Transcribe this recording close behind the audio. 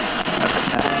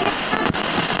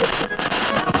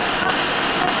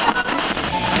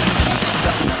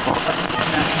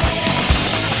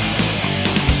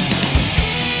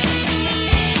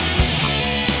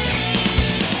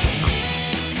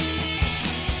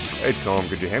Hey Tom,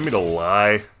 could you hand me the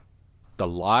lie? The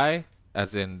lie,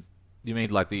 as in, you mean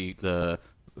like the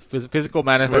physical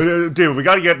manifest? Dude, we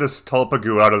gotta get this tulpa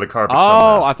goo out of the carpet Oh,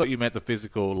 somehow. I thought you meant the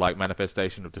physical like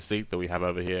manifestation of deceit that we have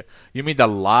over here. You mean the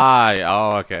lie?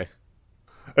 Oh, okay.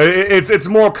 It's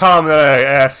more common that I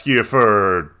ask you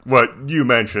for what you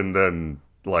mentioned than,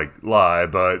 like, lie,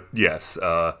 but yes,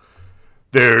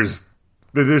 there's...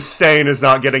 This stain is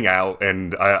not getting out,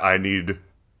 and I need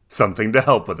something to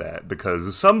help with that,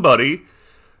 because somebody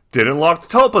didn't lock the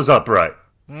tulpas up right.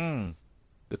 The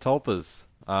tulpas.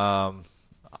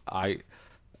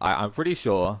 I'm pretty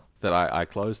sure that I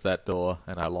closed that door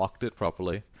and I locked it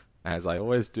properly, as I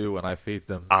always do when I feed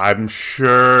them. I'm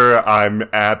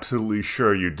absolutely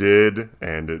sure you did,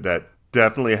 and that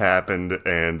definitely happened,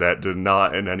 and that did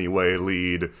not in any way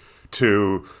lead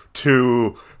to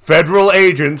federal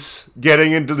agents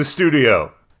getting into the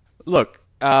studio. Look,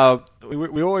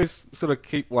 we always sort of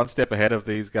keep one step ahead of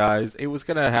these guys. It was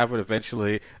going to happen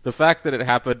eventually. The fact that it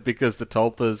happened because the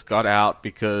tulpas got out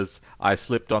because I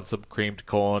slipped on some creamed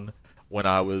corn when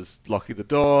I was locking the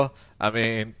door. I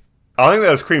mean, I think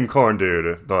that was cream corn,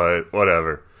 dude, but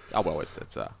whatever. oh well, it's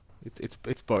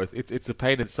both. It's the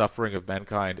pain and suffering of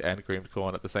mankind and creamed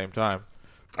corn at the same time.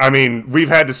 I mean,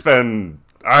 I've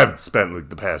spent like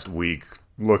the past week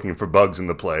looking for bugs in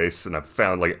the place, and I've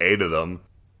found like 8 of them.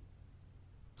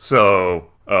 So,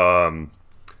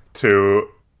 to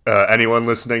anyone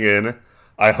listening in,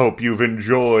 I hope you've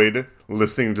enjoyed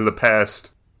listening to the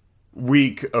past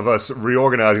week of us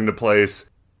reorganizing the place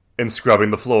and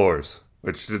scrubbing the floors.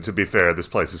 Which, to be fair, this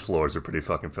place's floors are pretty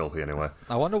fucking filthy anyway.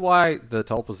 I wonder why the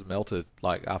tulpas melted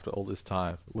like after all this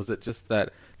time. Was it just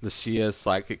that the sheer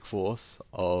psychic force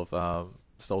of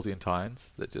Stolzy and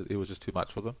Tynes that it was just too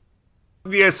much for them?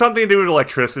 Yeah, something to do with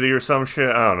electricity or some shit.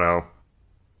 I don't know.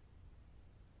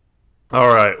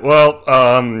 Alright, well,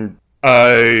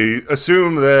 I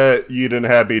assume that you didn't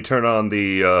have me turn on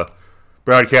the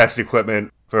broadcast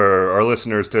equipment for our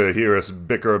listeners to hear us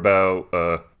bicker about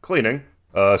cleaning.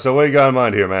 So what you got in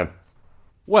mind here, man?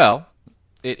 Well,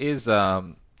 it is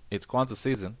it's Kwanzaa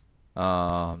season.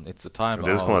 It's the time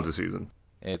It is of Kwanzaa season.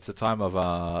 it's the time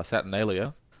of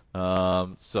Saturnalia.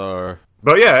 So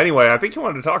But yeah, anyway, I think you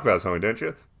wanted to talk about something, didn't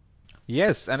you?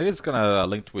 yes, and it is kind of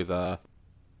linked with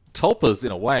tulpas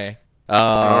in a way.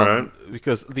 Alright.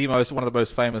 Because one of the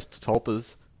most famous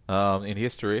tulpas in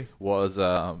history was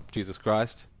Jesus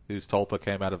Christ, whose tulpa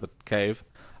came out of the cave.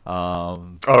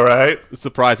 Alright.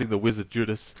 Surprising the wizard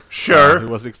Judas. Sure. Who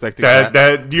wasn't expecting that.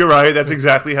 That you're right, that's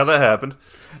exactly how that happened.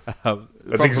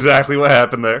 That's exactly what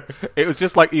happened there. It was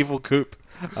just like Evil Coop,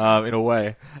 in a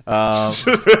way.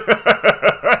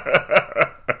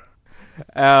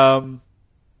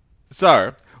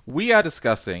 So, we are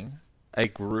discussing a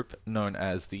group known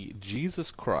as the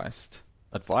Jesus Christ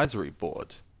Advisory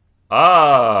Board.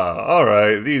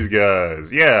 Alright, these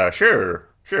guys. Yeah, sure.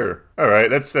 Alright,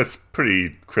 that's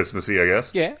pretty Christmassy, I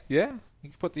guess. Yeah. You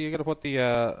gotta put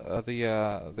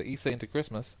the Easter into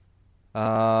Christmas.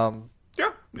 Yeah.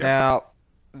 Now,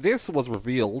 this was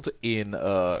revealed in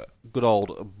good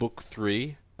old Book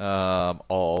 3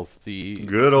 of the...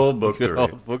 Good old book Good 3.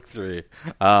 old Book 3.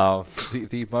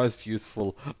 The most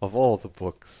useful of all the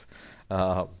books.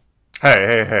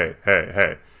 Hey.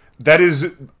 That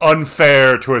is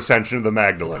unfair to Ascension of the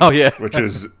Magdalene. Oh, yeah. Which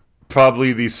is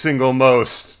probably the single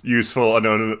most useful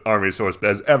unknown army source that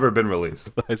has ever been released.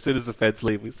 As soon as the feds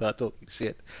leave, we start talking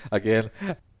shit again.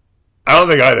 I don't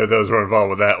think either of those were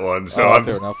involved with that one, so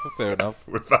Fair enough.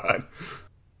 we're fine.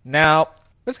 Now,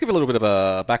 let's give a little bit of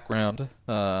a background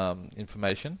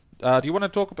information. Do you want to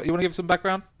talk about? You want to give some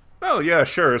background? Oh, yeah,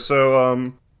 sure.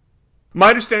 So, my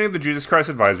understanding of the Jesus Christ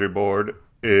Advisory Board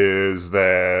is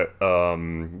that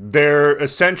they're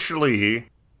essentially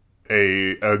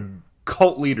a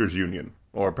cult leaders union,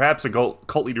 or perhaps a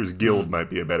cult leaders guild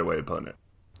might be a better way of putting it.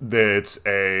 It's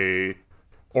a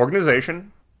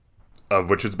organization of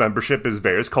which its membership is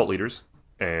various cult leaders,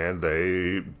 and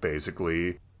they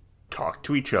basically talk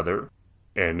to each other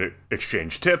and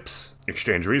exchange tips,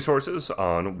 exchange resources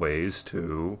on ways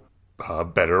to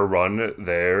better run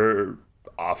their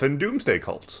often doomsday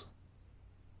cults.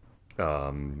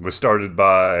 Was started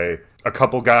by a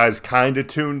couple guys kind of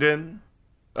tuned in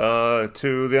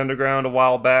to the underground a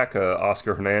while back,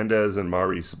 Oscar Hernandez and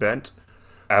Maurice Bent,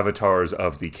 avatars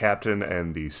of the Captain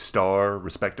and the Star,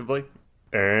 respectively.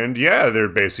 And yeah, they're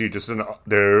basically just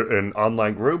they're an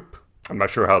online group. I'm not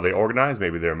sure how they organize.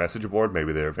 Maybe they're a message board.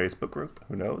 Maybe they're a Facebook group.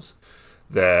 Who knows?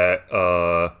 That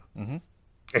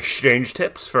exchange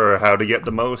tips for how to get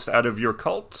the most out of your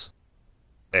cult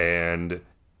and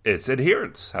its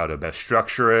adherents. How to best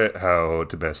structure it. How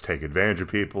to best take advantage of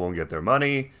people and get their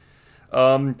money.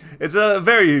 It's a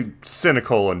very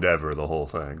cynical endeavor, the whole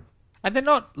thing. And they're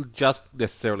not just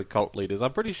necessarily cult leaders.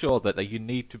 I'm pretty sure that you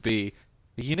need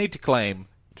to claim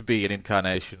to be an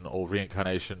incarnation or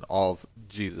reincarnation of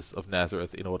Jesus of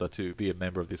Nazareth in order to be a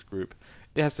member of this group.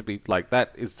 It has to be like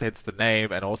that. It sets the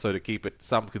name, and also to keep it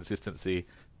some consistency,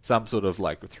 some sort of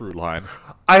like through line.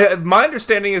 My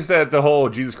understanding is that the whole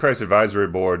Jesus Christ Advisory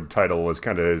Board title was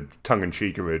kind of tongue in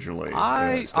cheek originally.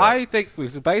 I think it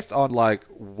was based on like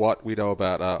what we know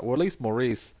about, or at least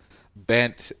Maurice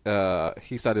Bent.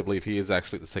 He started to believe he is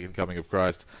actually the second coming of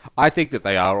Christ. I think that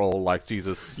they are all like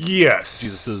Jesus. Yes,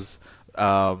 Jesus's.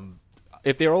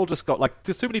 If they're all just got like,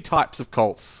 there's too many types of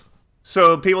cults.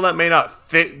 So people that may not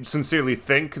sincerely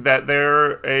think that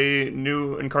they're a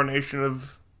new incarnation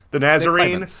of the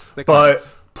Nazarene,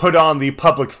 but put on the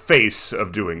public face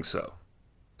of doing so.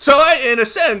 So in a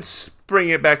sense,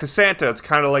 bringing it back to Santa, it's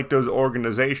kind of like those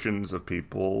organizations of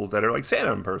people that are like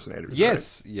Santa impersonators.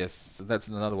 Yes, right? yes, that's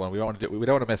another one. We don't want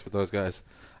to mess with those guys.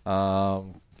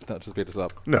 Don't just beat us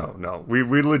up. No, we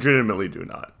legitimately do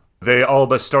not. They all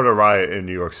but start a riot in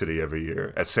New York City every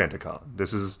year at SantaCon.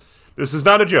 This is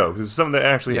not a joke. This is something that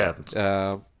actually happens.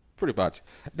 Pretty much.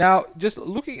 Now, just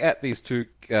looking at these two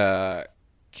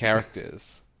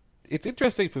characters, it's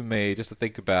interesting for me just to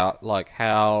think about like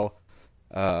how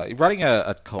running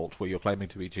a cult where you're claiming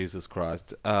to be Jesus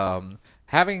Christ,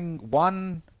 having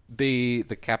one be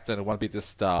the captain and one be the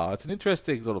star. It's an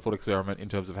interesting sort of thought experiment in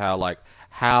terms of how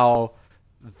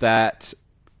that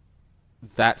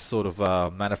sort of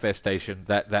manifestation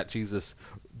that Jesus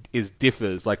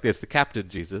differs. Like there's the captain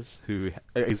Jesus, who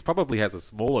probably has a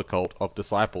smaller cult of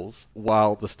disciples,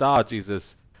 while the star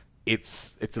Jesus,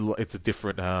 it's a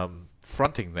different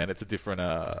fronting. Then it's a different.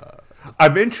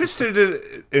 I'm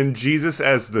interested in Jesus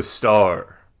as the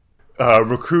star.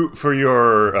 Recruit for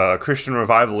your Christian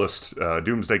revivalist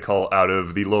doomsday cult out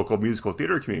of the local musical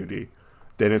theater community.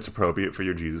 Then it's appropriate for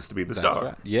your Jesus to be the star.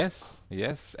 Right. Yes.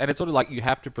 And it's sort of like you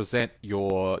have to present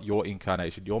your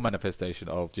incarnation, your manifestation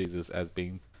of Jesus as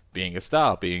being a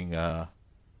star, being not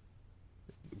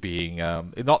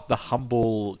the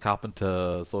humble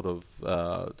carpenter sort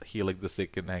of healing the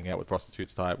sick and hanging out with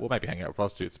prostitutes type. Well, maybe hanging out with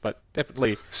prostitutes, but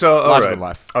definitely larger than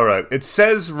life. All right. It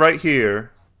says right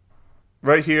here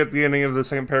at the beginning of the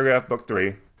second paragraph, book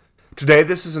 3. Today,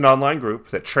 this is an online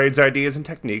group that trades ideas and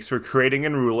techniques for creating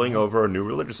and ruling over a new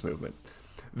religious movement.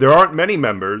 There aren't many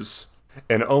members,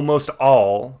 and almost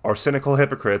all are cynical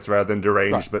hypocrites rather than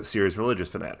deranged but serious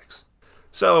religious fanatics.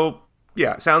 So,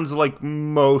 yeah, sounds like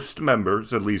most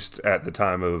members, at least at the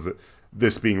time of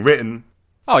this being written,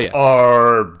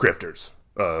 are grifters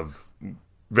of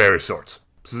various sorts.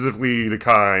 Specifically the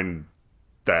kind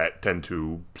that tend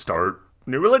to start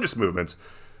new religious movements.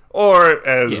 Or,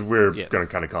 as we're going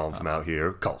to kind of call them from out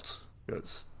here, cults.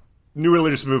 Because new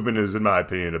religious movement is, in my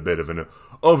opinion, a bit of an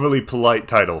overly polite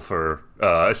title for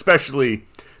especially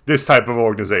this type of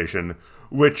organization,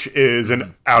 which is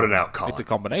an out-and-out con. It's a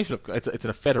combination of... It's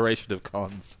a federation of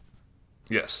cons.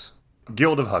 Yes.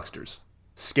 Guild of hucksters.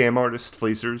 Scam artists,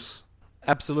 fleecers.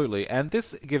 Absolutely. And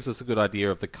this gives us a good idea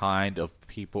of the kind of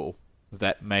people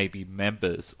that may be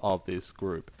members of this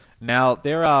group. Now,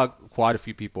 there are quite a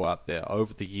few people out there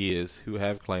over the years who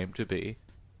have claimed to be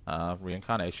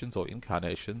reincarnations or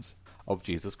incarnations of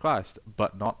Jesus Christ,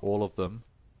 but not all of them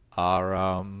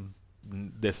are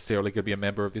necessarily going to be a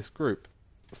member of this group.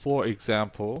 For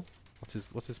example,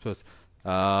 what's his person?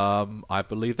 I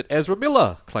believe that Ezra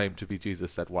Miller claimed to be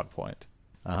Jesus at one point.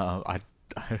 Among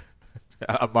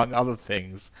other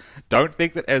things, don't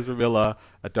think that Ezra Miller.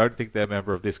 I don't think they're a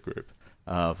member of this group.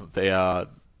 They are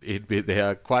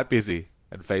quite busy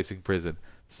and facing prison.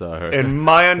 So, and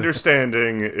my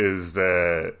understanding is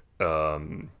that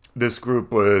this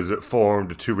group was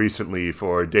formed too recently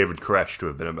for David Koresh to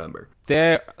have been a member.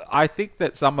 I think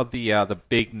that some of the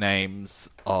big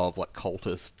names of like cult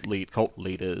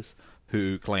leaders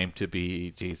who claim to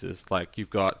be Jesus, like you've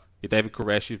got David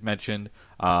Koresh, you've mentioned,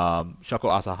 Shoko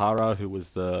Asahara, who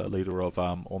was the leader of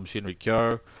Om Shinrikyo.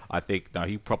 Kyo. I think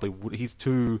he's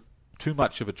too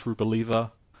much of a true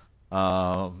believer.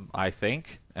 I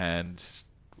think, and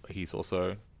he's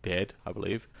also dead, I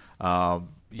believe.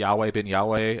 Yahweh ben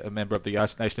Yahweh, a member of the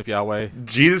Nation of Yahweh.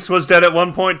 Jesus was dead at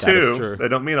one point too. That is true. They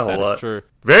don't mean a whole lot. That is true.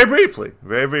 Very briefly.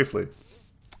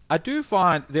 I do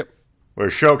find that where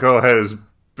Shoko has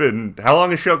been. How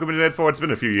long has Shoko been dead for? It's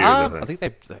been a few years. I think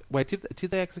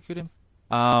did they execute him?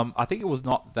 I think it was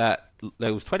not that.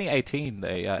 It was 2018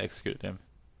 they executed him.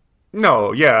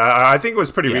 No, yeah, I think it was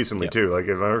pretty recently too. Like, if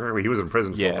I remember correctly, he was in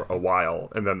prison for a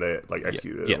while, and then they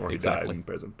executed him, or he died in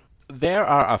prison. There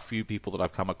are a few people that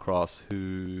I've come across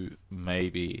who may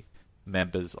be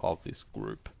members of this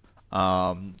group.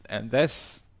 And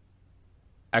this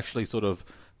actually sort of,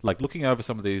 like, looking over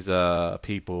some of these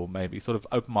people maybe sort of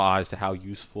opened my eyes to how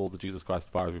useful the Jesus Christ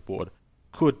Advisory Board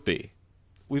could be.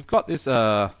 We've got this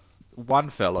one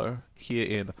fellow here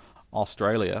in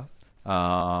Australia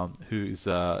who's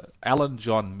Alan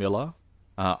John Miller,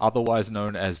 otherwise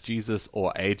known as Jesus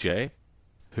or AJ,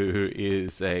 who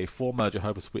is a former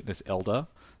Jehovah's Witness elder,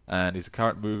 and he's a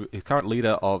current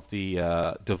leader of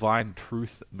the Divine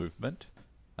Truth movement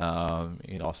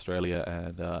in Australia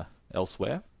and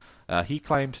elsewhere. He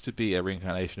claims to be a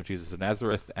reincarnation of Jesus of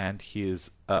Nazareth, and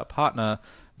his partner,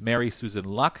 Mary Susan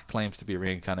Luck, claims to be a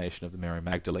reincarnation of the Mary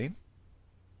Magdalene.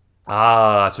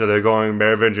 Ah, so they're going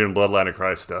Merovingian Bloodline of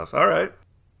Christ stuff. All right.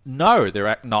 No,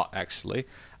 they're not actually.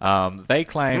 They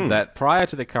claim that prior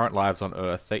to their current lives on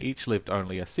Earth, they each lived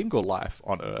only a single life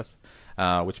on Earth,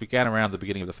 which began around the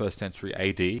beginning of the 1st century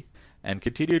AD, and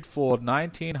continued for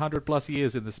 1900 plus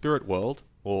years in the spirit world,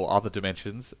 or other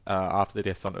dimensions, after their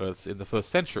deaths on Earth in the 1st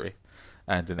century.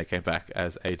 And then they came back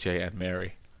as AJ and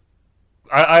Mary.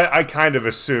 I kind of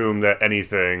assume that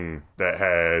anything that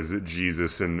has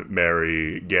Jesus and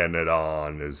Mary getting it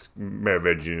on is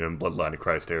Merovingian and Bloodline of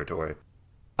Christ territory.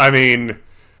 I mean,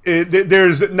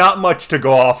 there's not much to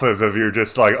go off of if you're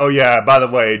just like, oh yeah, by the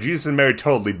way, Jesus and Mary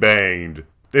totally banged.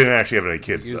 They didn't actually have any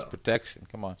kids, Use though. protection,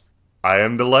 come on. I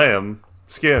am the lamb.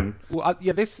 Skin. Well,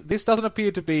 yeah, this doesn't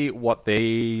appear to be what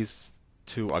these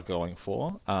two are going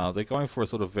for. They're going for a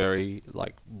sort of very,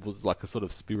 like a sort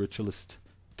of spiritualist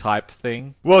type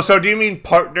thing. Well, so do you mean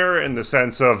partner in the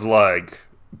sense of, like,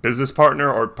 business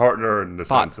partner, or partner in the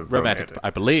sense of romantic?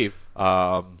 I believe.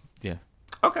 Yeah.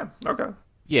 Okay.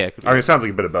 Yeah. I mean, it sounds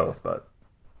like a bit of both, but,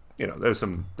 you know, there's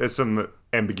some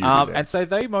ambiguity there. And so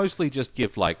they mostly just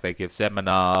give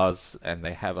seminars, and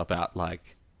they have about,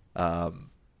 like,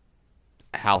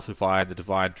 how to find the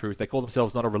divine truth. They call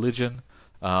themselves not a religion.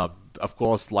 Of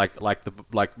course, like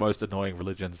most annoying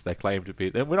religions, they claim to be.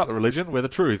 We're not the religion. We're the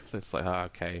truth. It's like,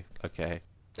 okay.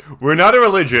 We're not a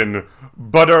religion,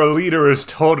 but our leader is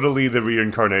totally the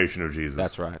reincarnation of Jesus.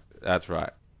 That's right.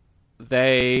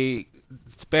 They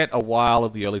spent a while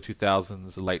in the early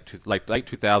 2000s, late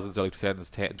 2000s, early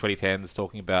 2010s,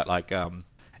 talking about like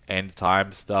end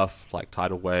time stuff, like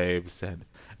tidal waves, and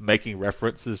making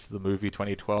references to the movie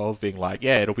 2012, being like,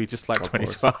 yeah, it'll be just like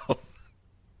 2012.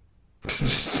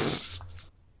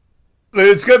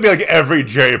 It's going to be like every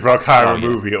J. Bruckheimer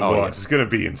movie at once. Yeah. It's going to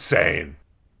be insane.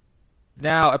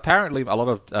 Now, apparently, a lot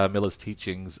of Miller's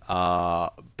teachings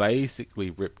are basically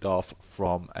ripped off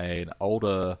from an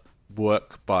older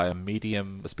work by a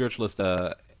spiritualist,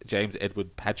 James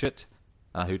Edward Paget,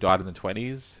 who died in the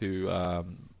 20s, who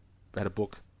had a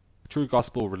book, True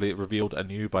Gospel Revealed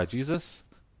Anew by Jesus.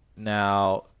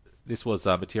 Now, this was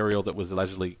material that was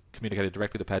allegedly communicated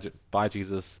directly to Paget by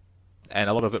Jesus, and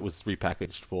a lot of it was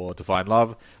repackaged for Divine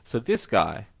Love. So this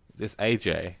guy, this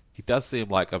AJ, he does seem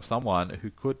like someone who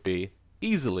could be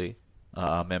easily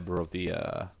a member of the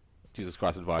Jesus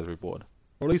Christ Advisory Board,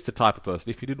 or at least the type of person.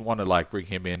 If you didn't want to like bring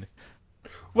him in,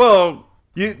 well,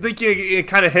 it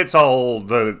kind of hits all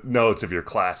the notes of your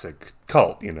classic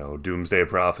cult. You know, doomsday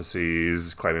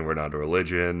prophecies, claiming we're not a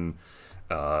religion,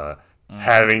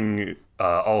 having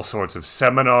all sorts of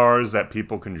seminars that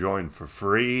people can join for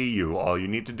free. All you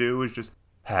need to do is just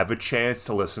have a chance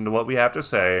to listen to what we have to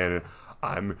say, and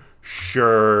I'm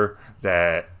sure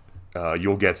that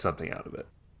you'll get something out of it.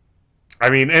 I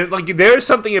mean, and like, there's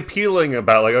something appealing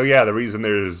about, like, oh yeah, the reason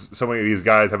there's so many of these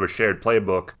guys have a shared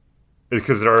playbook is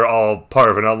because they're all part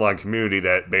of an online community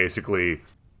that basically,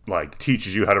 like,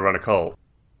 teaches you how to run a cult.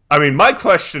 I mean, my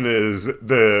question is,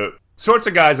 the sorts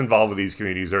of guys involved with these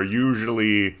communities are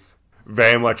usually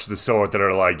very much the sort that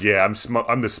are like, yeah,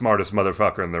 I'm the smartest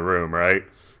motherfucker in the room, right?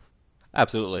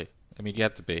 Absolutely. I mean, you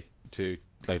have to be to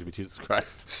claim to be Jesus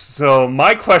Christ. So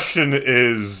my question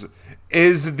is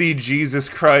the Jesus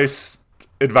Christ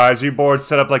Advisory Board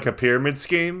set up like a pyramid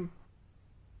scheme?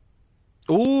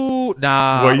 Ooh,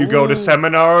 nah. Where you go to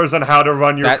seminars on how to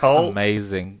run your cult? That's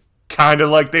amazing. Kind of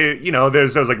like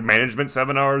there's those like management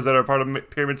seminars that are part of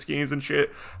pyramid schemes and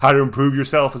shit. How to improve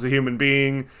yourself as a human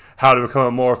being, how to become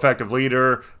a more effective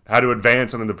leader, how to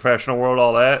advance in the professional world,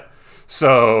 all that.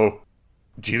 So,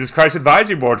 Jesus Christ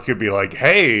Advisory Board could be like,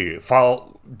 hey,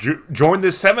 join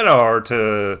this seminar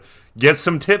to get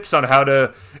some tips on how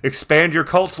to expand your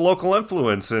cult's local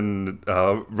influence and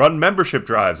run membership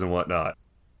drives and whatnot.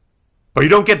 But you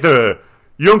don't get the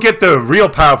real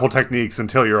powerful techniques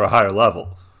until you're a higher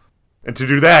level. And to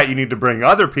do that, you need to bring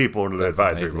other people into the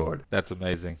advisory board. That's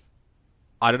amazing.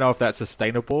 I don't know if that's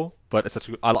sustainable, but it's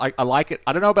I like it.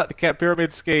 I don't know about the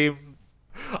pyramid scheme.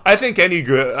 I think any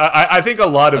good. I think a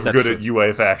lot of That's good true. at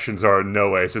UA factions are in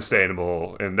no way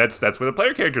sustainable, and that's where the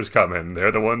player characters come in.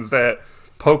 They're the ones that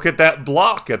poke at that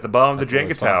block at the bottom of the That's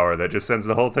always Jenga fun. tower that just sends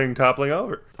the whole thing toppling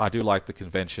over. I do like the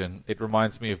convention. It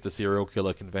reminds me of the serial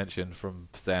killer convention from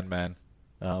Sandman,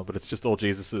 but it's just all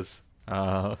Jesuses.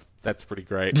 That's pretty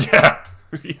great. Yeah.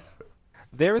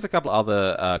 There is a couple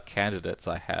other candidates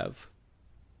I have.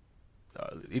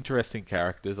 Interesting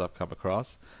characters I've come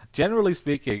across. Generally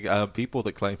speaking, people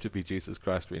that claim to be Jesus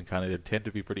Christ reincarnated tend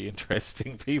to be pretty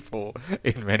interesting people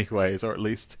in many ways, or at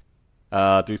least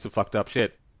do some fucked up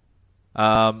shit.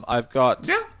 I've got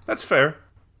Yeah, that's fair.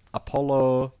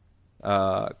 Apollo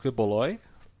Quiboloy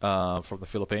from the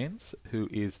Philippines, who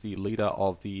is the leader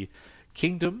of the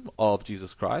Kingdom of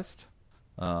Jesus Christ.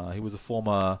 He was a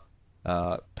former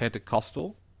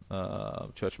Pentecostal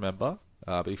church member,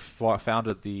 but he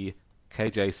founded the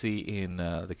KJC in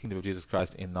the Kingdom of Jesus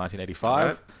Christ in 1985,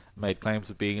 Right. made claims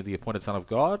of being the appointed Son of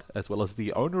God, as well as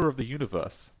the owner of the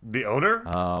universe. The owner,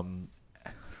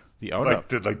 The owner.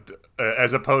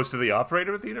 as opposed to the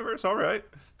operator of the universe. All right.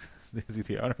 He's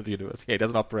the owner of the universe. Yeah, he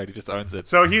doesn't operate, he just owns it.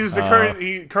 So he's the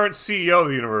current CEO of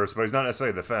the universe, but he's not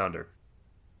necessarily the founder.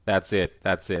 That's it.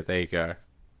 There you go.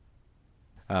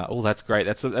 Oh, that's great.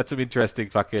 That's some interesting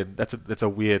fucking. That's a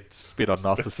weird spin on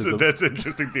Gnosticism. That's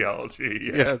interesting theology.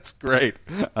 Yeah. Yeah, it's great.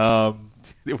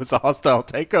 It was a hostile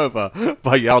takeover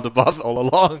by Yaldabaoth all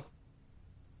along.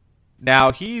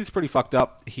 Now he's pretty fucked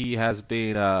up. He has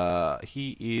been.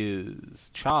 He is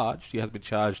charged. He has been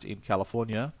charged in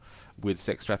California with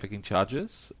sex trafficking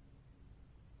charges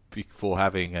for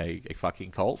having a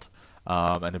fucking cult.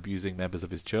 And abusing members of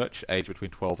his church, aged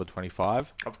between 12 and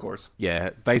 25. Of course.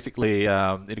 Yeah, basically,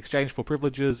 in exchange for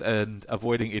privileges and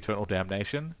avoiding eternal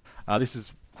damnation. This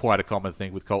is quite a common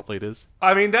thing with cult leaders.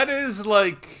 I mean, that is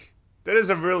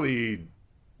a really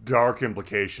dark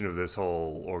implication of this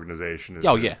whole organization.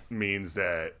 Oh, that yeah. It means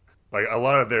that like a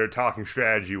lot of their talking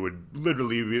strategy would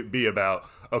literally be about,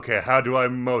 okay, how do I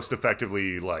most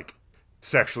effectively like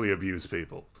sexually abuse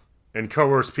people and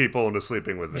coerce people into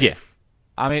sleeping with me? Yeah.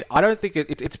 I mean, I don't think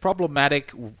it's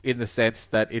problematic in the sense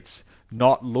that it's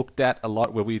not looked at a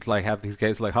lot where we like have these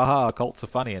guys like, haha, cults are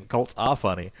funny, and cults are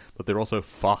funny, but they're also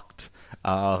fucked.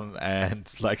 And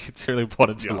like, it's really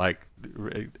important to like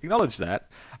acknowledge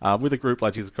that with a group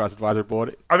like Jesus Christ Advisory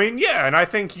Board. I mean, yeah, and I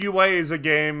think UA is a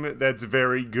game that's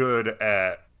very good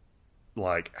at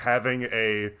like having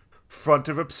a front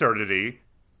of absurdity,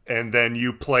 and then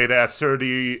you play that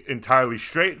absurdity entirely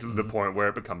straight to the point where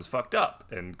it becomes fucked up.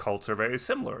 And cults are very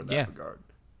similar in that regard.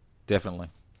 Definitely.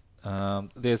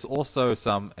 There's also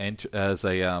some an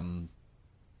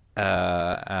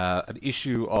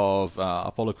issue of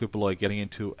Apollo Kupaloy getting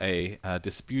into a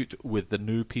dispute with the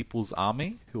New People's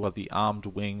Army, who are the armed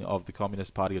wing of the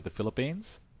Communist Party of the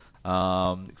Philippines.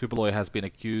 Kupaloy has been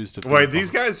accused of... Wait, these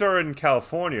guys are in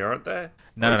California, aren't they?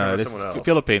 No. This is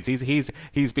Philippines.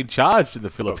 He's been charged in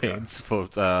the Philippines for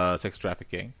sex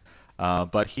trafficking,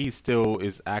 but he still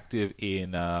is active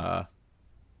in the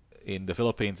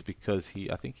Philippines because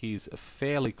I think he's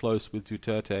fairly close with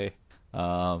Duterte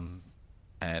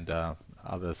and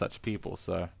other such people.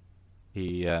 So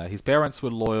his parents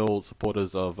were loyal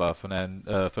supporters of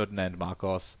Ferdinand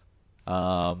Marcos.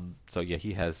 So yeah,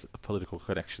 he has political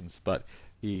connections, but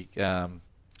he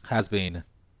has been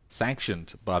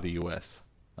sanctioned by the US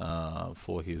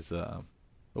for his.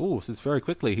 Since very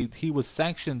quickly, he was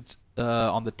sanctioned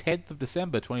on the 10th of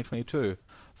December 2022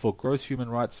 for gross human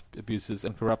rights abuses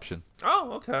and corruption.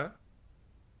 Oh, okay.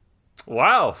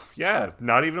 Wow. Yeah,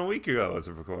 not even a week ago as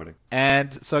of recording.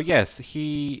 And so yes,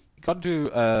 he got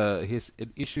into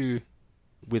an issue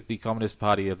with the Communist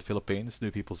Party of the Philippines,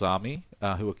 New People's Army,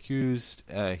 who accused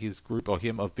his group or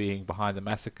him of being behind the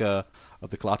massacre of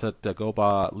the Klata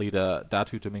Dagoba leader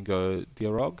Datu Domingo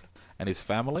Diarog and his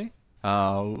family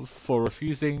for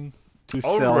refusing to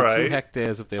sell 2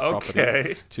 hectares of their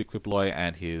property to Quiboloy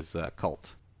and his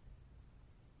cult.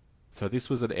 So this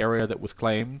was an area that was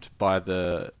claimed by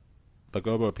the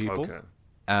Dagoba people,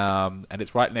 and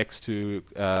it's right next to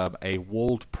a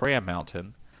walled prayer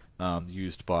mountain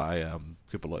used by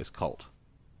Kupaloy's cult.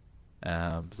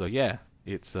 So yeah,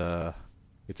 it's a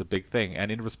big thing.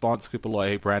 And in response,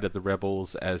 Kupaloy branded the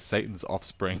rebels as Satan's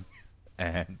offspring,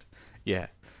 and yeah,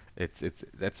 it's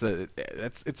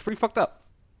pretty fucked up.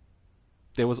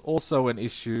 There was also an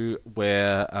issue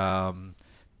where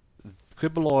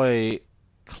Kupaloy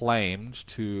claimed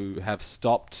to have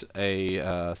stopped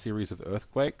a series of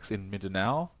earthquakes in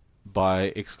Mindanao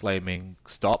by exclaiming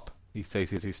 "stop." He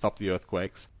says he stopped the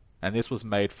earthquakes. And this was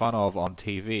made fun of on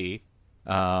TV,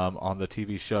 on the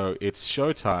TV show It's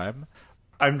Showtime.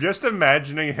 I'm just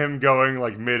imagining him going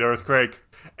like mid-earthquake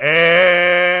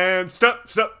and stop,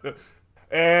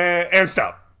 and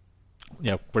stop.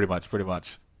 Yeah, pretty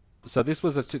much. So this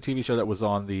was a TV show that was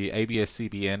on the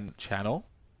ABS-CBN channel,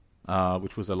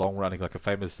 which was a long-running, like a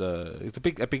famous. It's a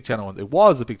big channel. It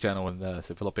was a big channel in the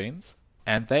Philippines,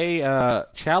 and they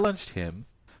challenged him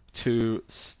to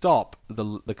stop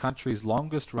the country's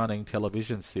longest-running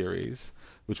television series,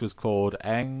 which was called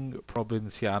Ang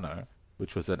Provinciano,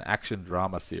 which was an action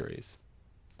drama series,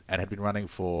 and had been running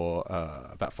for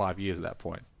about 5 years at that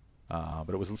point. But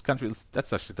it was this country.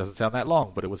 That actually doesn't sound that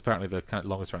long, but it was apparently the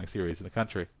longest-running series in the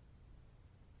country.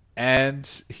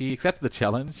 And he accepted the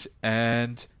challenge,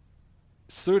 and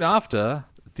soon after,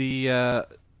 the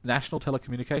National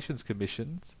Telecommunications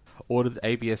Commission ordered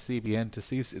ABS-CBN to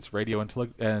cease its radio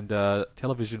and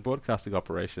television broadcasting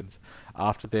operations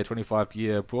after their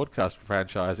 25-year broadcast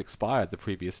franchise expired the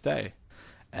previous day.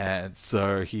 And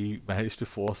so he managed to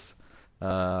force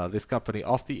this company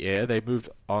off the air. They moved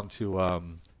on to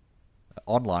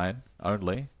online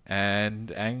only,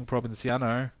 and Ang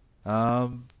Provinciano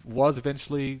was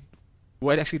eventually...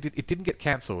 Well, it didn't get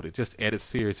cancelled. It just aired its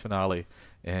series finale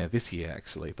this year,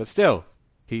 actually. But still,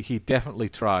 he definitely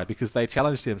tried, because they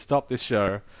challenged him, stop this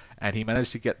show, and he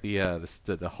managed to get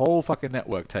the whole fucking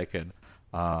network taken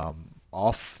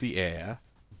off the air,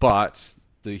 but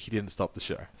he didn't stop the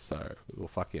show. So, well,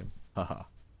 fuck him. Haha.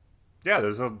 Yeah,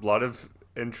 there's a lot of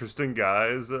interesting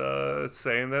guys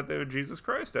saying that they were Jesus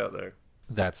Christ out there.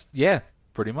 Yeah,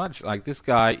 pretty much. Like, this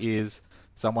guy is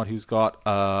someone who's got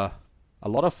a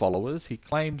lot of followers. He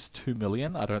claims 2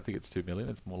 million. I don't think it's 2 million.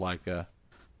 It's more like, I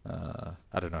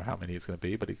don't know how many it's going to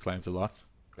be, but he claims a lot.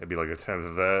 Maybe like a tenth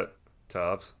of that,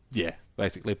 tops. Yeah,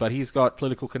 basically. But he's got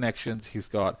political connections. He's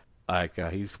got,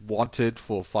 he's wanted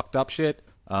for fucked up shit.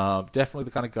 Definitely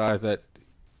the kind of guy that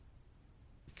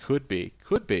could be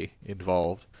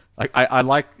involved. Like, I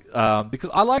like, because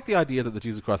I like the idea that the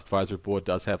Jesus Christ Advisory Board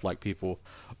does have, like, people,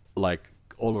 like,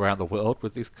 all around the world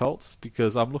with these cults,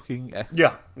 because I'm looking at...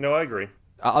 Yeah, no, I agree.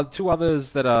 Two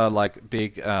others that are, like,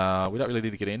 big, we don't really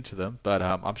need to get into them, but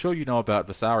I'm sure you know about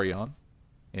Vissarion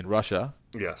in Russia.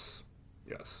 Yes.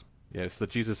 Yes, the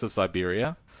Jesus of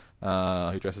Siberia,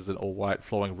 who dresses in all-white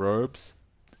flowing robes,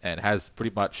 and has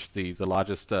pretty much the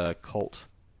largest cult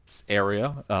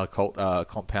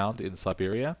compound in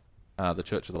Siberia, the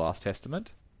Church of the Last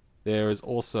Testament. There is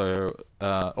also...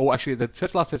 the Church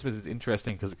of the Last Testament is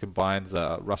interesting because it combines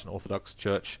Russian Orthodox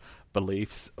Church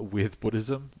beliefs with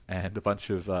Buddhism and a bunch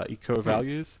of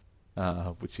eco-values,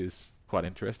 which is quite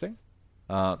interesting.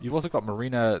 You've also got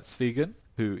Marina Tsvigan,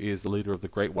 who is the leader of the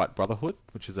Great White Brotherhood,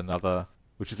 which is an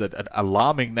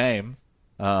alarming name.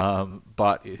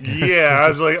 But yeah, I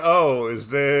was like, oh, is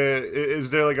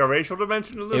there like a racial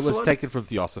dimension to this? It was one? taken from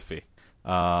Theosophy.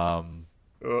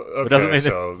 Okay, it doesn't mean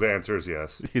so the answer is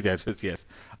yes. The answer is yes.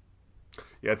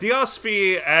 Yeah,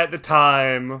 Theosophy at the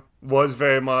time was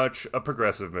very much a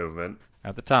progressive movement.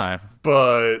 At the time.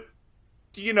 But,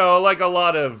 like a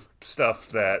lot of stuff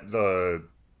that the,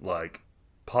 like,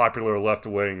 popular left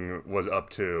wing was up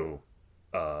to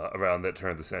around that turn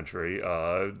of the century,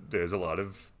 there's a lot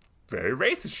of very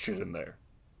racist shit in there.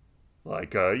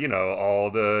 Like, all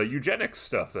the eugenics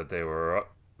stuff that they were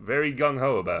very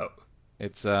gung-ho about.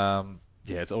 It's,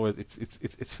 it's always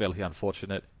it's fairly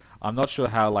unfortunate. I'm not sure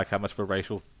how much of a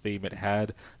racial theme it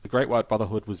had. The Great White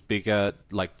Brotherhood was bigger,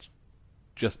 like,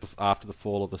 just after the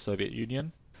fall of the Soviet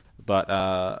Union, but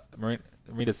Marina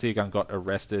Tsvigan got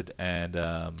arrested and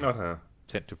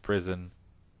sent to prison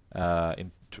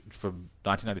from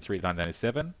 1993 to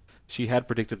 1997. She had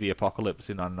predicted the apocalypse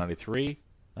in 1993,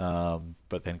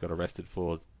 but then got arrested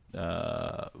for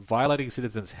violating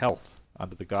citizens' health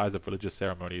under the guise of religious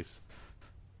ceremonies.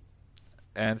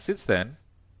 And since then,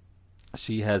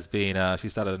 she has been she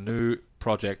started a new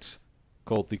project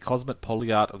called the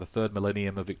Cosmopolite of the Third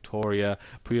Millennium of Victoria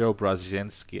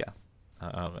Preobrazhenskaya,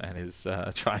 and is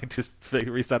trying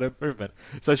to restart a movement.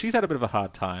 So she's had a bit of a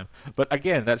hard time. But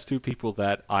again, that's two people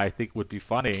that I think would be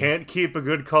funny. Can't keep a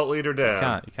good cult leader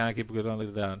down. You can't keep a good cult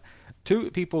leader down.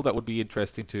 Two people that would be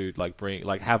interesting to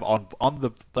have on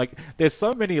the there's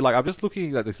so many, I'm just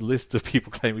looking at this list of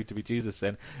people claiming to be Jesus,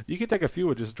 and you can take a few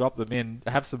and just drop them in,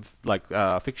 have some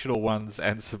fictional ones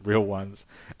and some real ones.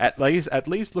 At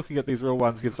least looking at these real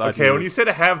ones gives ideas. Okay, when you said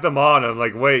have them on, I'm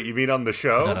like, wait, you mean on the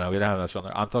show? No, we don't have that show on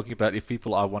there. I'm talking about if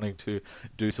people are wanting to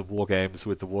do some war games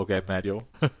with the war game manual.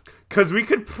 Because we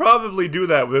could probably do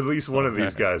that with at least one of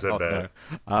these guys, I bet.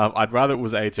 No. I'd rather it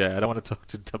was AJ. I don't want to talk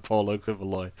to Paulo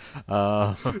Cuvaloy.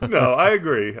 No, I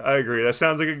agree. That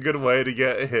sounds like a good way to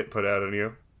get a hit put out on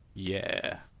you.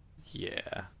 Yeah.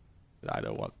 I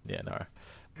don't want... Yeah, no.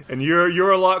 And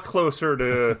you're a lot closer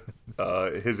to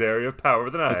his area of power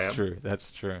than I am. That's true.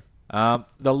 That's true.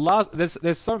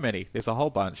 There's so many. There's a whole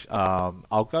bunch.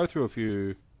 I'll go through a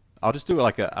few. I'll just do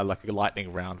like a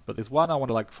lightning round. But there's one I want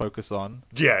to like focus on.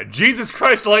 Yeah, Jesus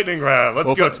Christ, lightning round.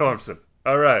 Let's go, Thompson.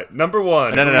 All right, number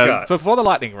one. No. Before the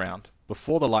lightning round,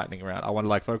 I want to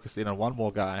like focus in on one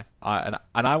more guy. And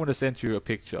I want to send you a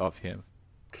picture of him.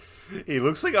 He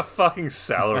looks like a fucking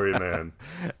salary man.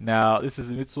 Now, this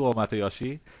is Mitsuo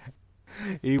Matayoshi.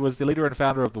 He was the leader and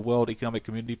founder of the World Economic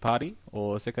Community Party,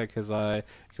 or Sekai Kezai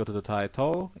Kyoto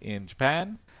Taito, in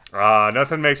Japan.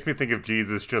 Nothing makes me think of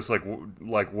Jesus just like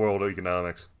world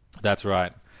economics. That's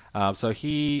right. So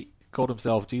he called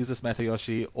himself Jesus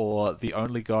Matayoshi, or the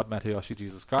only God Matayoshi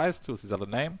Jesus Christ, was his other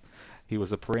name. He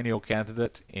was a perennial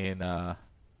candidate in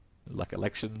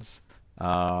elections.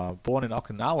 Born in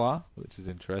Okinawa, which is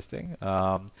interesting,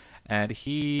 and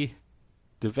he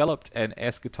developed an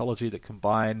eschatology that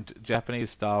combined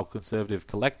Japanese-style conservative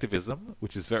collectivism,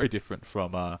 which is very different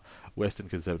from Western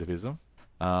conservatism,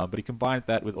 but he combined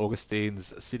that with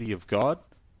Augustine's City of God.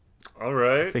 All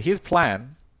right. So his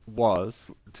plan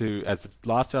was to, as the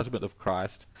last judgment of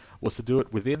Christ, was to do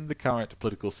it within the current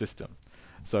political system.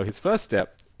 So his first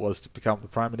step was to become the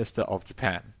Prime Minister of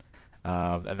Japan.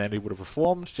 And then he would have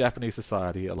reformed Japanese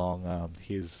society along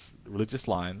his religious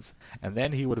lines, and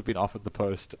then he would have been offered the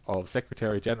post of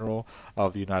Secretary General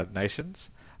of the United Nations,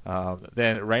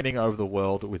 then reigning over the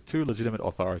world with two legitimate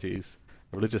authorities,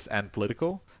 religious and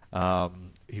political.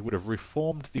 He would have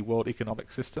reformed the world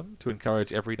economic system to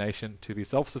encourage every nation to be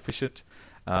self-sufficient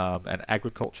and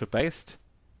agriculture-based.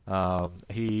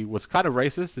 He was kind of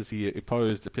racist, as he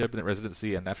opposed the permanent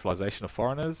residency and naturalization of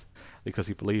foreigners because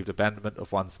he believed abandonment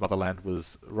of one's motherland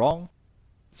was wrong.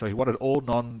 So he wanted all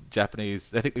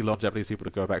ethnically non-Japanese people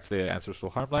to go back to their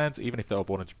ancestral homelands, even if they were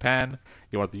born in Japan.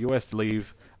 He wanted the US to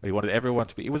leave, but he wanted everyone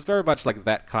to be... It was very much like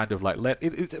that kind of like...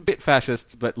 It's a bit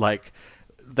fascist, but like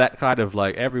that kind of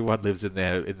like everyone lives in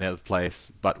their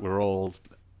place, but we're all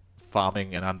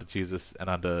farming and under Jesus and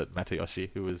under Matayoshi,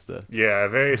 who is the... Yeah, a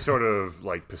very sort of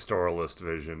like pastoralist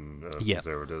vision of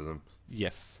conservatism.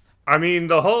 Yes. I mean,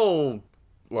 the whole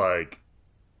like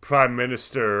Prime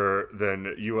Minister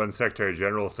then UN Secretary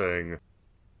General thing,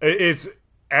 it's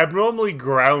abnormally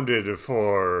grounded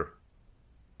for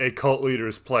a cult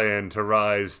leader's plan to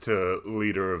rise to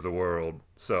leader of the world.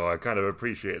 So I kind of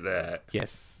appreciate that.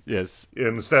 Yes.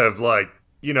 Instead of like,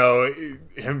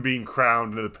 him being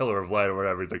crowned into the pillar of light or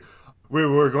whatever, he's like,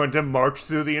 we're going to march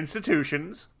through the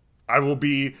institutions. I will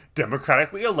be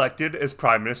democratically elected as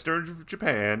Prime Minister of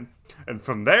Japan, and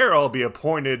from there I'll be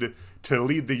appointed to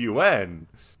lead the UN.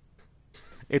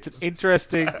 It's an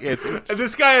interesting...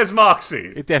 This guy has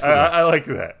moxie. It definitely. I like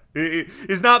that.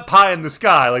 He's not pie in the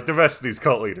sky like the rest of these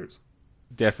cult leaders.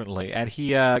 Definitely. And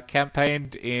he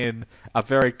campaigned in a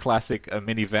very classic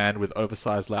minivan with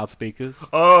oversized loudspeakers.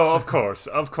 Oh, of course.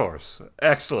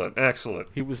 Excellent.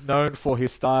 He was known for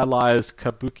his stylized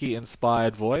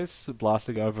kabuki-inspired voice,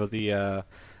 blasting over the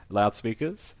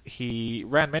loudspeakers. He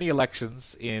ran many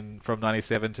elections from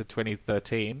 1997 to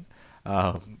 2013,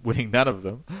 winning none of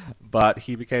them, but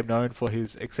he became known for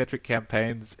his eccentric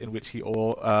campaigns in which he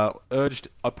urged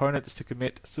opponents to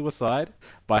commit suicide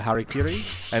by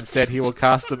harikiri and said he will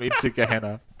cast them into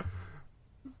Gehenna.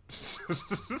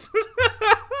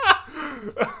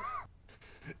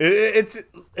 It's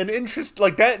an interest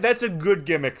like that. That's a good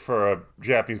gimmick for a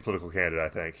Japanese political candidate. I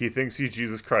think he thinks he's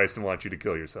Jesus Christ and wants you to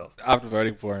kill yourself after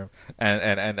voting for him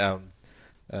and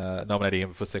nominating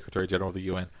him for Secretary General of the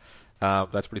UN.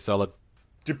 That's pretty solid.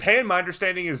 Japan, my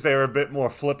understanding is they're a bit more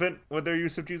flippant with their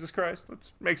use of Jesus Christ, which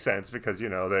makes sense because they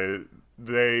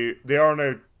are in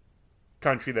a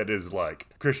country that is like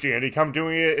Christianity.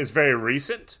 Doing it is very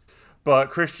recent, but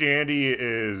Christianity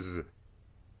is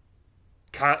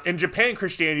in Japan.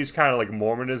 Christianity is kind of like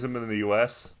Mormonism in the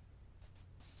U.S.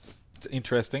 It's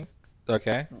interesting.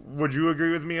 Okay, would you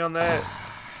agree with me on that?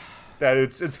 That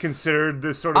it's considered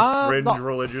this sort of fringe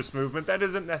religious movement that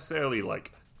isn't necessarily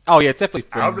like. Oh yeah, it's definitely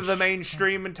fringe. Out of the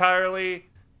mainstream entirely,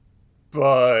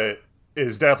 but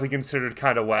is definitely considered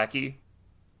kind of wacky.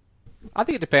 I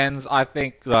think it depends. I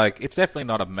think like it's definitely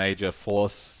not a major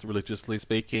force religiously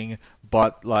speaking,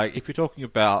 but like if you're talking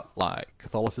about like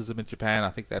Catholicism in Japan, I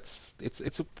think it's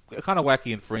a kind of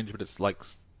wacky and fringe, but it's like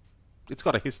it's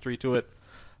got a history to it.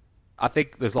 I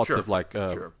think there's lots of like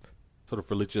sort of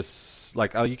religious,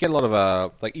 like you get a lot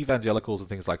of like evangelicals and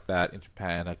things like that in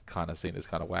Japan are kind of seen as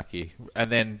kind of wacky. And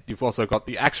then you've also got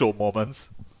the actual Mormons.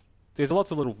 There's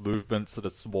lots of little movements that are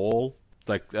small,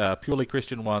 like purely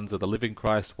Christian ones are the Living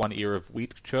Christ One Ear of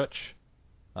Wheat Church,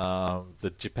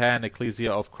 the Japan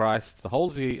Ecclesia of Christ, the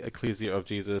Holy Ecclesia of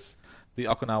Jesus, the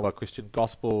Okinawa Christian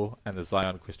Gospel and the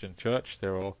Zion Christian Church. They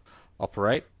all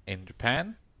operate in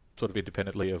Japan, sort of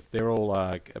independently of. They're all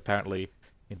apparently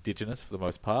indigenous for the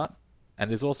most part. And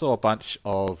there's also a bunch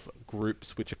of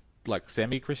groups which are like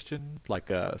semi-Christian, like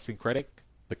syncretic,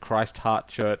 the Christ Heart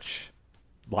Church,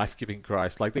 Life-Giving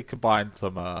Christ. Like they combine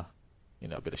some, a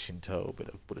bit of Shinto, a bit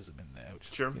of Buddhism in there. Which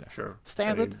is, Sure.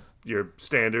 Standard. I mean, your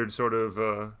standard sort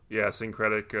of,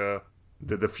 syncretic,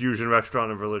 the fusion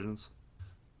restaurant of religions.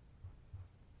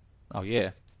 Oh,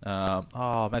 yeah.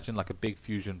 Imagine like a big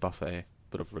fusion buffet,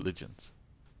 but of religions.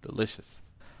 Delicious.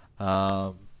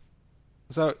 So,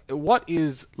 what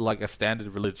is like a standard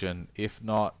religion, if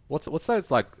not what's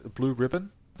those like Blue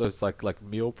Ribbon? Those like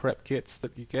meal prep kits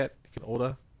that you can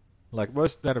order. Like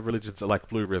most standard religions are like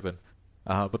Blue Ribbon,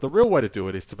 but the real way to do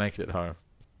it is to make it at home.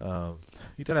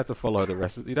 You don't have to follow the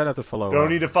rest. You don't have to follow. Don't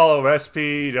need to follow a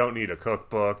recipe. You don't need a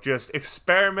cookbook. Just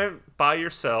experiment by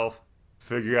yourself.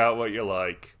 Figure out what you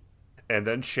like, and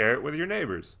then share it with your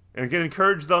neighbors. And can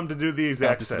encourage them to do the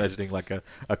exact same. I'm just imagining like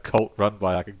a cult run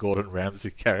by like a Gordon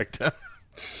Ramsay character.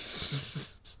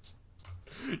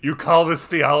 You call this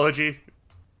theology?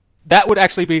 That would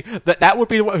actually be that would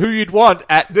be who you'd want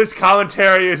at. This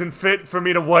commentary isn't fit for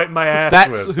me to wipe my ass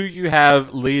That's with. who you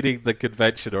have leading the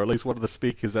convention, or at least one of the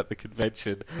speakers at the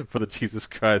convention for the Jesus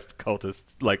Christ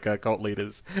cultists, like cult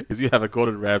leaders. Is you have a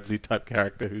Gordon Ramsay type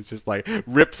character who's just like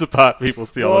rips apart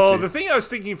people's theology. Well, the thing I was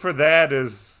thinking for that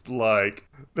is like,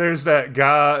 there's that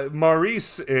guy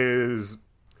Maurice is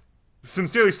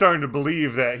sincerely starting to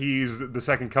believe that he's the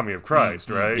second coming of Christ,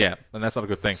 right? Yeah, and that's not a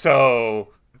good thing.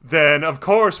 So then, of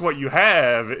course, what you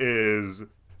have is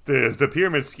there's the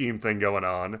pyramid scheme thing going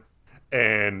on,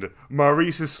 and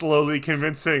Maurice is slowly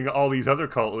convincing all these other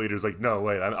cult leaders, like, no,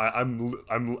 wait,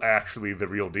 I'm actually the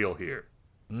real deal here.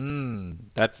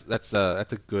 That's a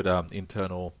good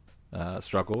internal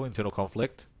struggle, internal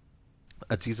conflict.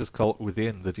 A Jesus cult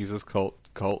within the Jesus cult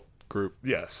group.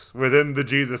 Yes, within the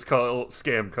Jesus cult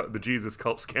scam cult, the Jesus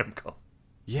cult scam cult.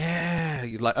 Yeah,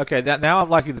 like okay. Now I'm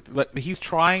liking, but he's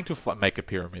trying to make a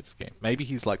pyramid scheme. Maybe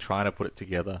he's like trying to put it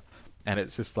together, and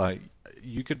it's just like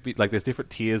you could be like there's different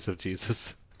tiers of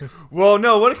Jesus. Well,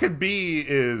 no, what it could be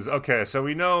is okay. So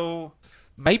we know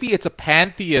maybe it's a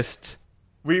pantheist.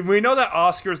 We know that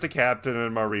Oscar's the captain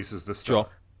and Maurice is the star,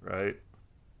 right?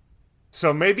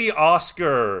 So maybe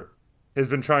Oscar has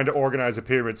been trying to organize a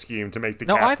pyramid scheme to make the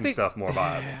captain stuff more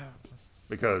viable.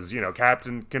 Because,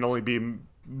 captain can only be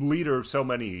leader of so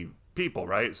many people,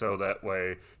 right? So that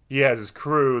way he has his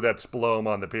crew that's below him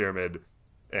on the pyramid,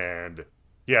 and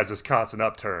he has this constant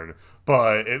upturn.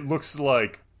 But it looks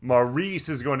like Maurice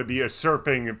is going to be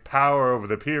usurping power over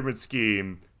the pyramid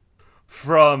scheme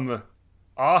from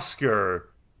Oscar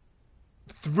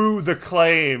through the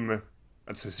claim,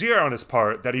 and sincere on his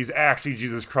part, that he's actually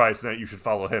Jesus Christ and that you should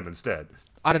follow him instead.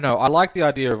 I don't know. I like the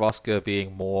idea of Oscar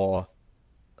being more.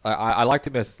 I liked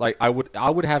him as like I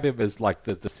would have him as like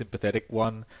the sympathetic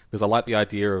one, because I like the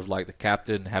idea of like the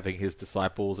captain having his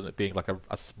disciples and it being like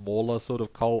a smaller sort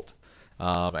of cult,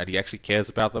 and he actually cares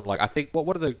about them. Like I think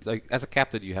what are the like as a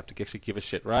captain you have to actually give a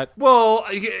shit, right? Well,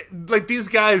 like these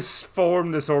guys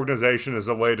formed this organization as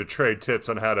a way to trade tips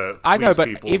on how to. I know, but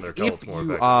people if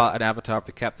you are an avatar of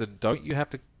the captain, don't you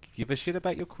have to give a shit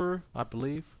about your crew? I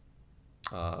believe.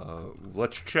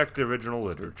 Let's check the original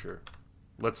literature.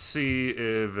 Let's see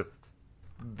if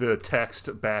the text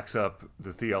backs up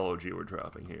the theology we're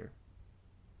dropping here.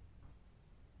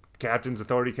 Captain's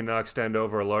authority cannot extend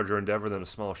over a larger endeavor than a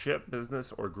small ship,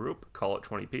 business, or group. Call it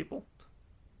 20 people.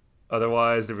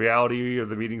 Otherwise, the reality of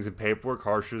the meetings and paperwork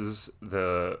harshes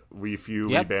the we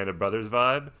band of brothers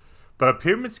vibe. But a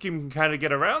pyramid scheme can kind of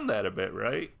get around that a bit,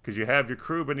 right? Because you have your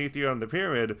crew beneath you on the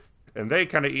pyramid, and they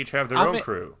kind of each have their own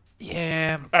crew.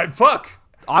 Yeah. And fuck!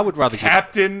 I would rather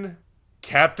Captain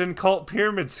Cult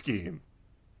Pyramid Scheme.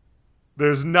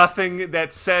 There's nothing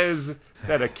that says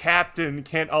that a captain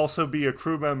can't also be a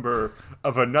crew member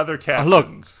of another captain.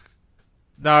 Look,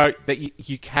 no, that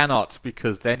you cannot,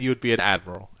 because then you would be an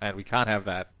admiral, and we can't have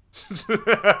that.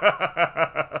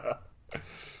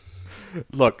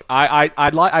 Look, I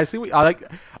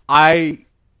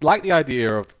like the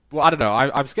idea of. Well, I don't know.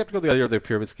 I'm skeptical of the idea of the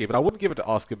pyramid scheme, but I wouldn't give it to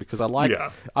Oscar because I want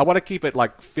to keep it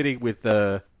like fitting with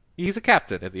the. He's a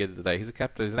captain at the end of the day. He's a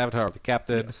captain. He's an avatar of the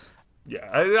captain. Yes.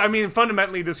 Yeah, I mean,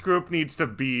 fundamentally, this group needs to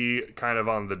be kind of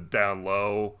on the down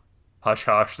low, hush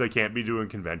hush. They can't be doing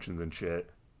conventions and shit.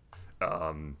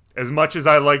 As much as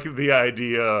I like the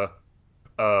idea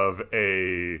of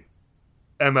a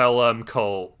MLM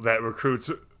cult that recruits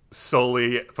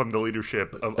solely from the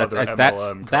leadership of other MLM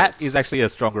cults. That is actually a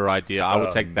stronger idea. I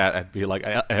would take that and be like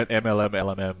an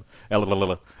MLM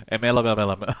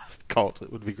cult.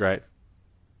 It would be great.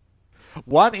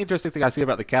 One interesting thing I see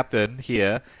about the captain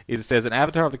here is it says an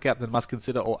avatar of the captain must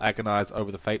consider or agonize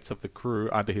over the fates of the crew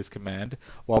under his command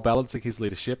while balancing his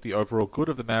leadership, the overall good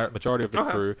of the majority of the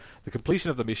crew, the completion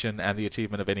of the mission, and the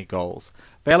achievement of any goals.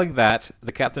 Failing that,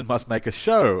 the captain must make a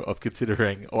show of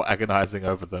considering or agonizing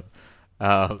over them.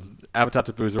 Avatar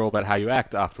taboos are all about how you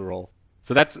act, after all.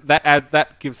 So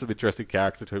that gives some interesting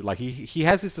character to him. Like he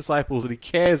has his disciples and he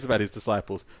cares about his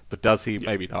disciples, but does he?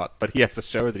 Maybe not. But he has to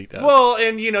show that he does. Well,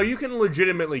 and you can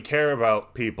legitimately care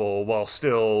about people while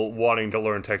still wanting to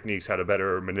learn techniques how to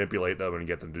better manipulate them and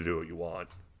get them to do what you want.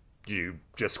 You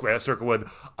just square a circle with,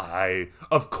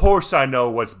 of course I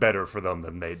know what's better for them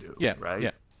than they do. Yeah, right?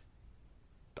 Yeah.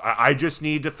 I just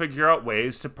need to figure out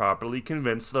ways to properly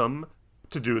convince them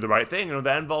to do the right thing, and if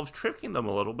that involves tricking them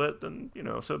a little bit, then,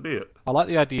 so be it. I like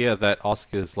the idea that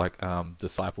Oscar's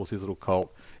disciples, his little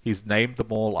cult, he's named them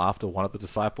all after one of the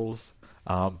disciples,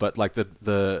 but like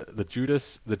the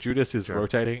Judas is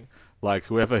rotating, like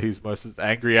whoever he's most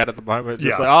angry at the moment,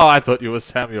 just I thought you were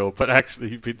Samuel, but actually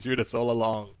you've been Judas all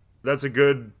along. That's a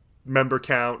good member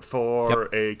count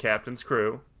for a captain's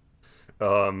crew.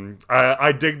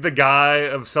 I dig the guy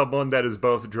of someone that is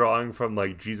both drawing from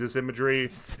like Jesus imagery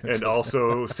and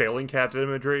also sailing captain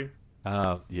imagery.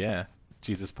 Yeah,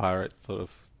 Jesus pirate sort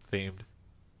of themed.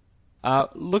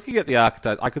 Looking at the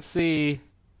archetype, I could see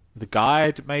the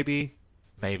guide maybe,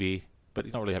 but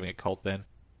he's not really having a cult then.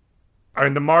 I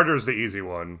mean, the martyr's the easy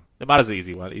one. The martyr's the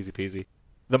easy one, easy peasy.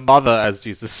 The mother as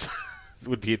Jesus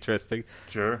would be interesting.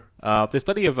 Sure. There's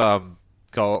plenty of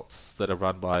cults that are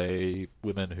run by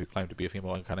women who claim to be a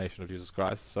female incarnation of Jesus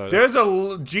Christ. So there's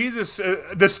a Jesus.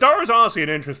 The star is honestly an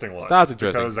interesting one. Star's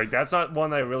interesting because that's not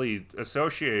one I really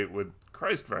associate with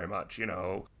Christ very much.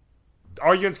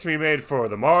 Arguments can be made for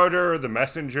the martyr, the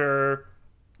messenger,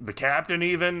 the captain,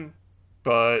 even.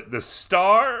 But the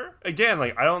star, again,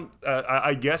 I don't.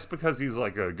 I guess because he's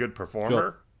like a good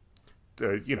performer.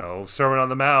 Sure. Sermon on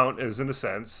the Mount is in a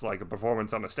sense like a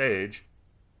performance on a stage.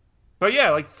 But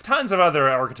yeah, tons of other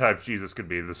archetypes Jesus could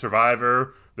be. The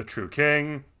survivor, the true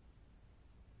king.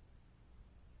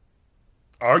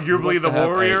 Arguably the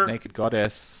warrior. Naked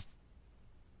goddess.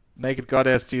 Naked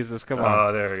goddess Jesus, come on.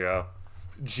 Oh, there you go.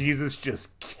 Jesus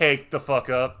just caked the fuck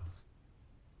up.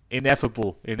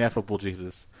 Ineffable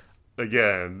Jesus.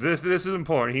 Again, this is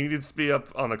important. He needs to be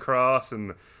up on the cross,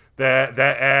 and that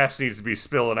ass needs to be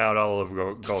spilling out all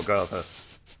over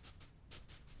Golgotha.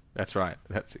 That's right.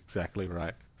 That's exactly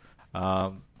right.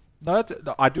 I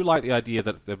do like the idea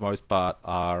that the most part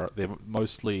they're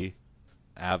mostly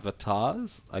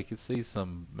avatars. I could see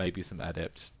maybe some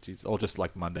adepts, or just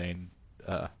like mundane.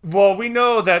 Well, we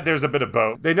know that there's a bit of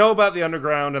both. They know about the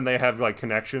underground, and they have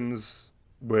connections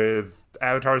with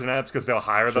avatars and adepts because they'll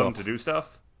hire them to do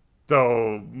stuff.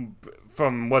 Though,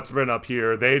 from what's written up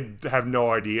here, they have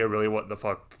no idea really what the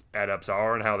fuck adepts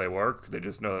are and how they work. They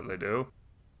just know that they do.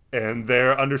 And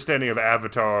their understanding of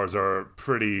avatars are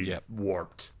pretty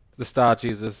warped. The Star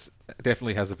Jesus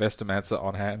definitely has a Vestamancer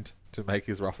on hand to make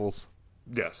his ruffles.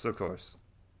 Yes, of course.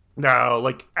 Now,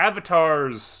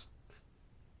 avatars,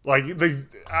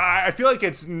 I feel like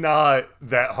it's not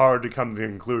that hard to come to the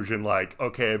conclusion,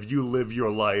 okay, if you live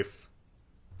your life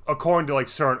according to,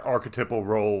 certain archetypal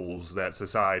roles that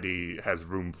society has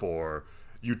room for,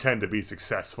 you tend to be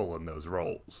successful in those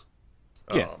roles.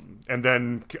 Yeah. And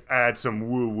then add some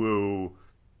woo-woo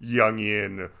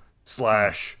Jungian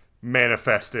 /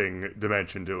 manifesting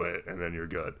dimension to it, and then you're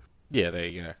good. Yeah, there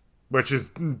you go. Which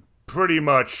is pretty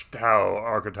much how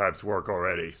archetypes work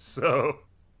already. So,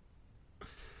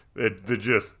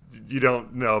 you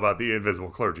don't know about the invisible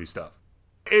clergy stuff.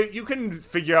 You can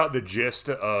figure out the gist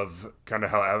of kind of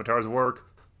how avatars work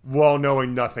while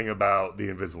knowing nothing about the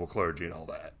invisible clergy and all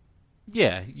that.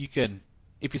 Yeah, you can...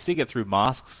 If you see it through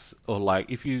masks, or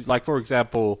if you for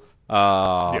example,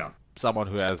 someone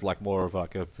who has more of a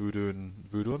voodoo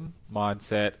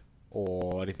mindset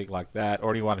or anything like that,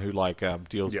 or anyone who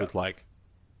deals with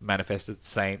manifested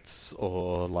saints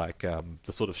or the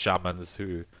sort of shamans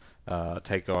who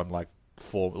take on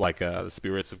form the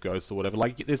spirits of ghosts or whatever.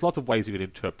 There's lots of ways you can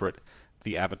interpret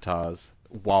the avatars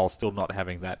while still not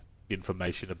having that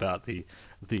information about the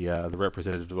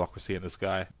representative democracy in the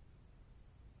sky.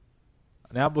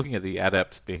 Now I'm looking at the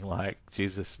adepts being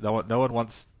Jesus, no one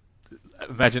wants...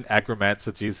 Imagine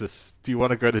Agromancer Jesus. Do you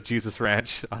want to go to Jesus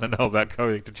Ranch? I don't know about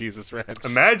going to Jesus Ranch.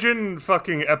 Imagine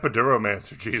fucking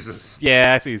Epiduromancer Jesus. Yeah,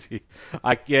 that's easy.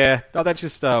 No, that's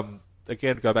just,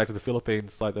 again, go back to the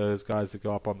Philippines, those guys that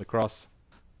go up on the cross.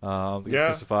 Get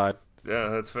crucified. Yeah,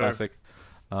 that's fair. Classic.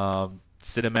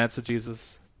 Cinemancer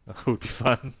Jesus. That would be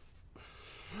fun.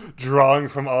 Drawing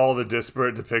from all the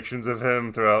disparate depictions of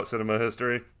him throughout cinema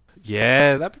history.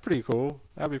 Yeah, that'd be pretty cool.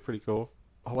 That'd be pretty cool.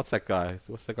 Oh, what's that guy?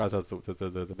 What's that guy that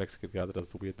does the Mexican guy that does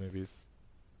the weird movies?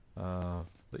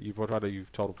 That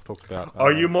you've talked about.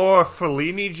 Are you more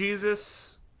Fellini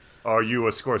Jesus? Are you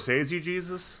a Scorsese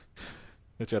Jesus?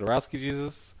 The Jodorowsky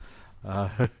Jesus?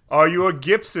 Are you a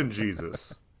Gibson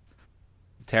Jesus?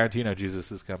 Tarantino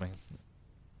Jesus is coming.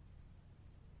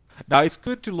 Now it's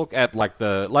good to look at let's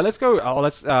go.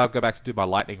 Let's go back to do my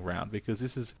lightning round because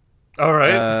this is All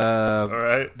right. All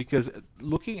right. because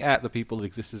looking at the people that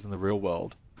existed in the real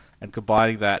world and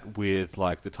combining that with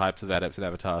like the types of adepts and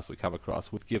avatars we come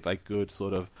across would give a good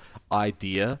sort of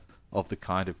idea of the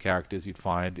kind of characters you'd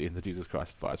find in the Jesus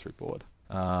Christ Advisory Board.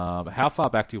 How far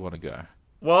back do you want to go?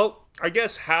 Well, I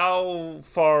guess how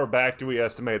far back do we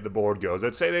estimate the board goes?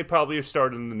 I'd say they probably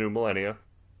started in the new millennia.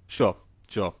 Sure.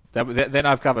 Then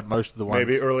I've covered most of the ones.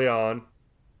 Maybe early on.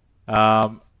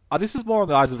 This is more on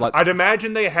the eyes of like. I'd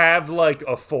imagine they have like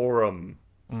a forum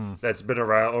that's been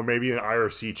around, or maybe an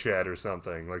IRC chat or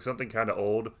something, like something kind of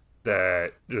old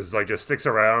that just sticks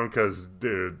around because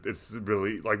it's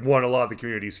really like one, a lot of the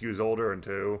community skews older, and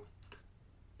two,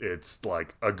 it's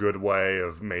like a good way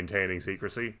of maintaining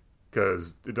secrecy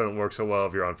because it doesn't work so well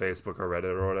if you're on Facebook or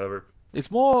Reddit or whatever. It's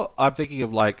more, I'm thinking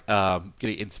of like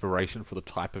getting inspiration for the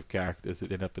type of characters that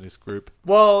end up in this group.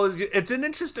 Well, it's an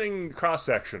interesting cross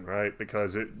section, right?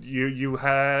 Because you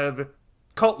have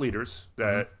cult leaders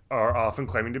that are often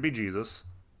claiming to be Jesus,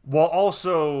 while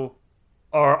also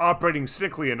are operating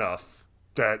cynically enough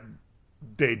that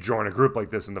they join a group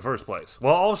like this in the first place,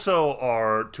 while also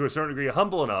are to a certain degree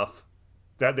humble enough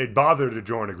that they'd bother to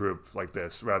join a group like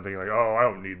this rather than like, oh, I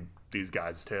don't need these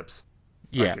guys' tips.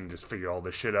 Yeah. I can just figure all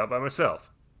this shit out by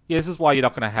myself. Yeah, this is why you're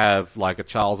not going to have like a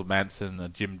Charles Manson, a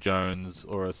Jim Jones,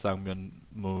 or a Sung Myung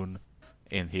Moon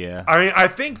in here. I mean, I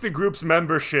think the group's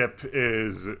membership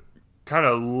is kind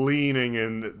of leaning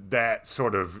in that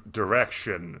sort of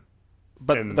direction.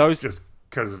 But and those just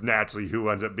because of naturally who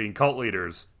ends up being cult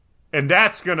leaders. And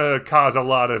that's going to cause a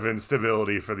lot of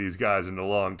instability for these guys in the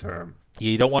long term.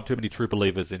 Yeah, you don't want too many true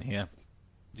believers in here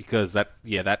because that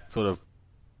sort of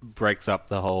breaks up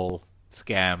the whole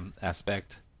scam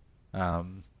aspect.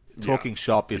 Talking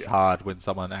shop is hard when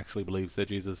someone actually believes they're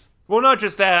Jesus. Well, not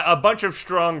just that, a bunch of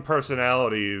strong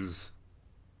personalities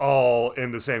all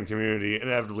in the same community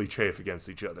inevitably chafe against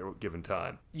each other at given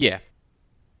time. Yeah.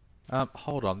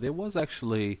 Hold on. There was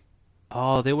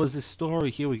this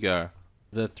story. Here we go.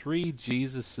 The three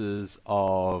Jesuses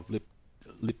of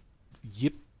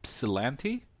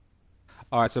Ypsilanti.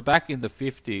 All right, so back in the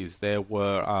 50s, there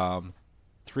were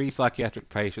 3 psychiatric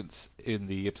patients in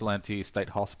the Ypsilanti State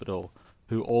Hospital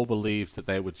who all believed that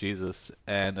they were Jesus,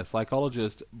 and a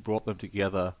psychologist brought them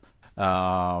together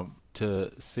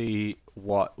to see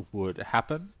what would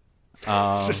happen.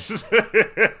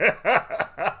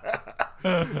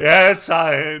 Yeah,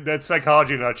 that's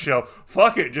psychology in a nutshell.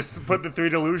 Fuck it, just put the 3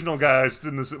 delusional guys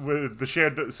with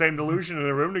the same delusion in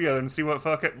a room together and see what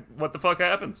the fuck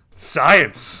happens.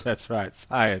 Science. That's right,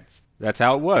 science. That's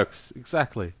how it works,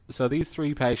 exactly. So these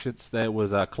 3 patients, there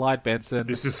was Clyde Benson.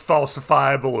 This is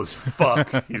falsifiable as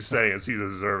fuck. He's saying as he's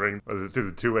observing through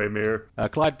the two-way mirror.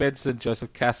 Clyde Benson,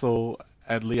 Joseph Castle,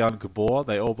 and Leon Gabor.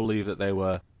 They all believed that they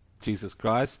were Jesus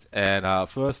Christ, and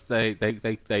first they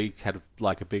had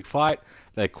like a big fight.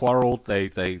 They quarreled. They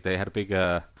had a big.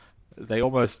 They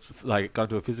almost like got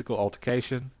into a physical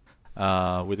altercation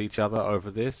with each other over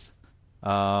this,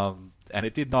 and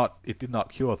it did not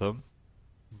cure them.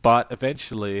 But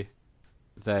eventually,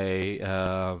 they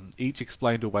each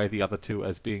explained away the other 2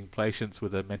 as being patients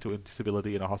with a mental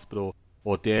disability in a hospital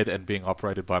or dead and being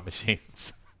operated by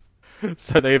machines.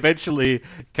 So they eventually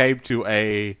came to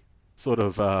a sort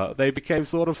of they became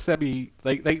sort of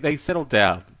they settled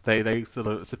down. They sort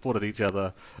of supported each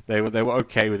other. They were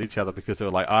okay with each other because they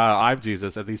were like, I'm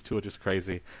Jesus and these 2 are just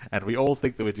crazy, and we all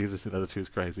think that we're Jesus and the other 2 is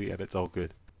crazy, and it's all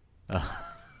good.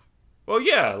 Well,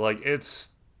 yeah, like it's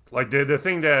like the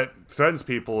thing that threatens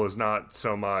people is not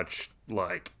so much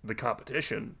like the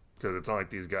competition, because it's not like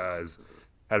these guys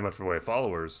had much of a way of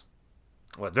followers.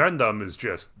 What threatens them is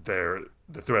just the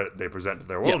threat they present to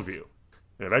their worldview.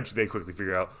 And eventually they quickly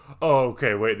figure out, oh,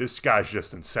 okay, wait, this guy's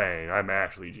just insane. I'm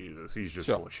actually Jesus. He's just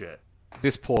full of shit.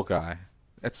 This poor guy.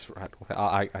 That's right.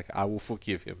 I will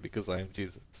forgive him because I am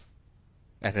Jesus.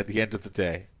 And at the end of the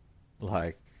day,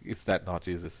 like, is that not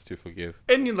Jesus to forgive?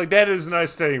 And like that is a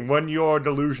nice thing. When your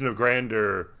delusion of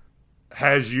grandeur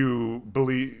has you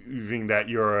believing that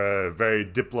you're a very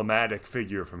diplomatic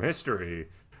figure from history,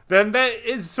 then that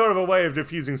is sort of a way of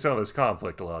diffusing some of this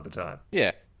conflict a lot of the time.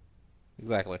 Yeah,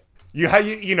 exactly.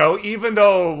 You know, even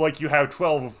though like you have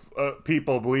 12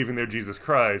 people believing they're Jesus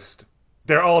Christ,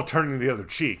 they're all turning the other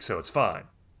cheek, so it's fine.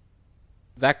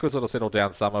 that could sort of settle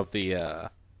down some of the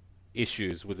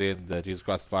issues within the Jesus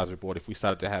Christ Advisory Board if we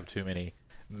started to have too many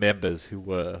members who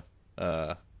were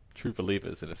true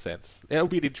believers in a sense. It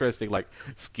would be an interesting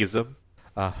schism.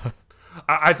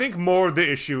 I think more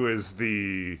the issue is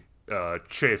the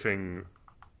chafing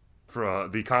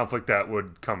from the conflict that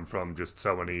would come from just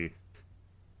so many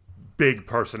big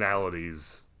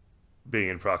personalities being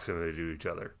in proximity to each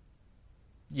other.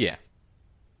 Yeah.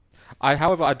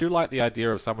 However, I do like the idea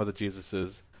of some of the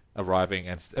Jesuses arriving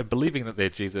and believing that they're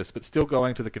Jesus, but still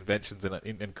going to the conventions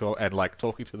and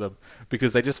talking to them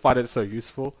because they just find it so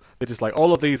useful. They're just like,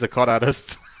 all of these are con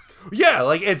artists.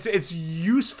 Yeah, it's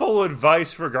useful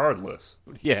advice regardless.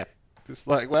 Yeah. Just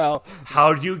well...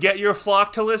 How do you get your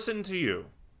flock to listen to you?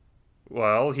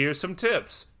 Well, here's some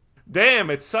tips. Damn,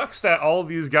 it sucks that all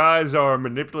these guys are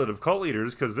manipulative cult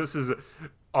leaders, because this is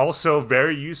also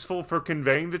very useful for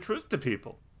conveying the truth to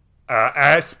people.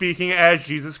 As speaking as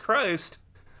Jesus Christ,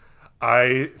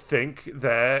 I think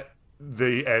that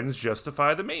the ends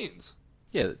justify the means.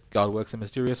 Yeah, God works in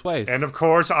mysterious ways. And of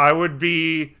course, I would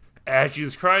be, as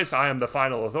Jesus Christ, I am the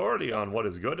final authority on what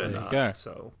is good and not. Go.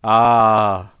 So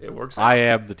it works out. I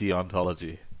am the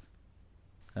deontology.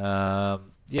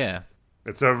 Yeah.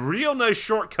 It's a real nice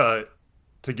shortcut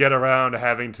to get around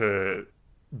having to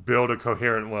build a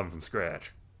coherent one from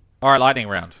scratch. All right, lightning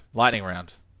round.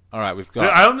 All right, we've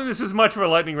got... I don't think this is much of a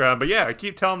lightning round, but yeah,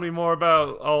 keep telling me more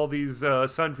about all these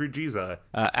sundry Jesus.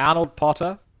 Arnold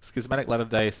Potter, schismatic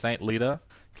Latter-day Saint leader,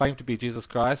 claimed to be Jesus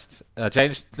Christ.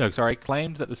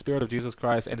 Claimed that the spirit of Jesus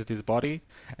Christ entered his body,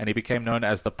 and he became known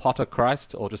as the Potter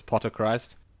Christ, or just Potter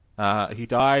Christ. He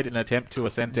died in an attempt to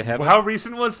ascend to heaven. How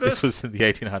recent was this? This was in the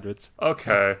 1800s.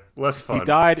 Okay, less fun. He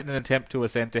died in an attempt to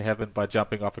ascend to heaven by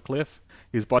jumping off a cliff.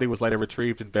 His body was later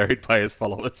retrieved and buried by his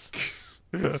followers.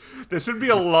 This would be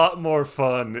a lot more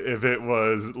fun if it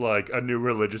was like a new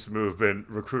religious movement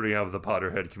recruiting out of the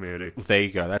Potterhead community. There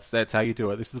you go. That's how you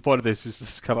do it. This is the point of this,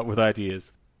 just to come up with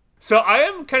ideas. So I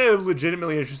am kind of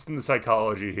legitimately interested in the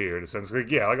psychology here, in a sense.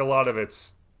 Like a lot of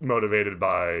it's motivated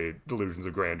by delusions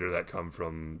of grandeur that come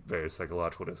from various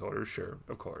psychological disorders. Sure,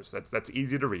 of course. That's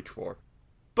easy to reach for.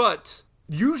 But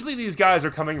usually these guys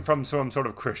are coming from some sort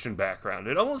of Christian background.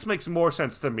 It almost makes more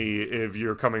sense to me if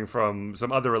you're coming from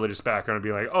some other religious background and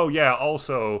be like, oh yeah,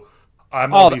 also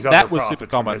I'm all these other prophets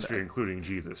from history, including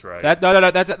Jesus, right?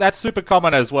 That's super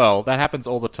common as well. That happens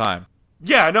all the time.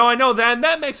 Yeah, no, I know that, and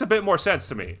that makes a bit more sense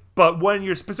to me. But when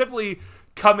you're specifically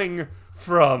coming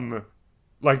from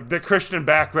like the Christian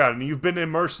background and you've been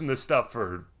immersed in this stuff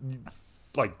for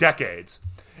like decades,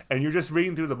 and you're just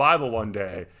reading through the Bible one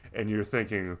day and you're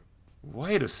thinking,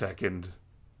 wait a second,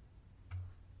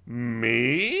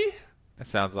 me? It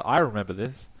sounds like I remember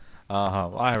this.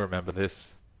 I remember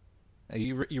this.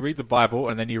 You read the Bible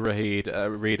and then you read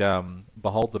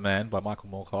Behold the Man by Michael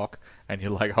Moorcock, and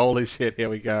you're like, holy shit, here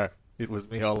we go. It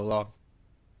was me all along.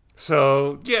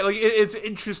 So yeah, like it's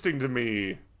interesting to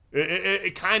me.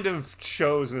 It kind of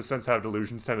shows, in a sense, how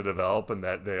delusions tend to develop, and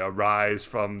that they arise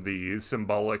from the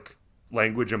symbolic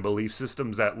language and belief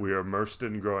systems that we're immersed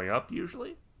in growing up,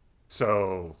 usually.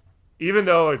 So, even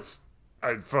though it's,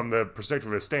 from the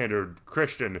perspective of a standard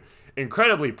Christian,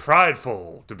 incredibly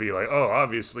prideful to be like, oh,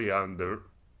 obviously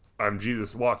I'm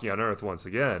Jesus walking on earth once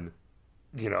again.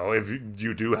 You know, if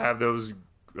you do have those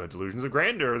delusions of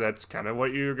grandeur, that's kind of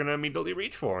what you're going to immediately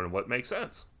reach for and what makes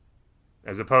sense.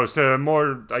 As opposed to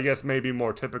more, I guess, maybe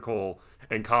more typical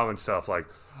and common stuff like,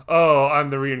 oh, I'm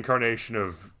the reincarnation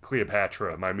of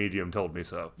Cleopatra. My medium told me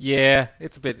so. Yeah,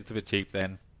 it's a bit cheap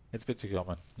then. It's a bit too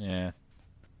common. Yeah.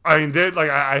 I mean,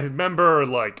 I remember,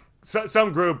 like,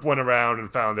 some group went around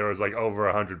and found there was, like, over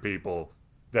 100 people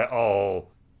that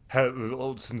all had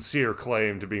a sincere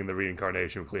claim to being the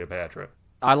reincarnation of Cleopatra.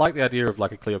 I like the idea of,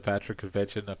 like, a Cleopatra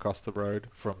convention across the road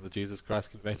from the Jesus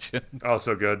Christ convention.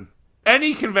 Also good.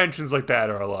 Any conventions like that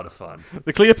are a lot of fun.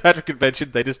 The Cleopatra convention,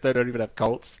 they don't even have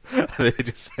cults. they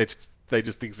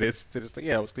just exist. They're just like,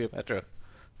 yeah, it was Cleopatra.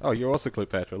 Oh, you're also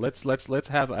Cleopatra. Let's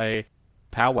have a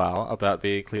powwow about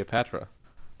being Cleopatra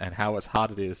and how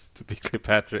hard it is to be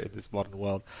Cleopatra in this modern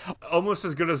world. Almost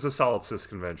as good as the Solipsist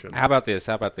convention. How about this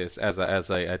as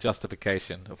a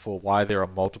justification for why there are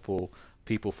multiple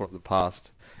people from the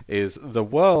past? Is the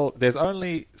world? There's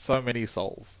only so many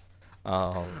souls.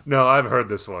 No, I've heard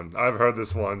this one.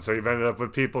 So you've ended up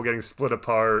with people getting split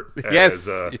apart. Yes.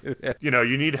 You know,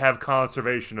 you need to have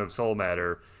conservation of soul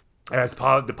matter. As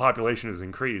the population is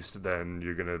increased, then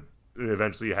you're going to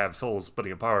eventually have souls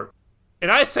splitting apart.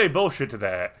 And I say bullshit to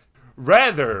that.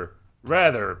 Rather,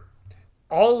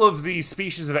 all of the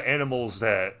species of animals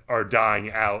that are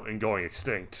dying out and going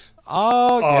extinct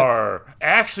Oh, are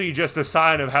actually just a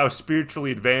sign of how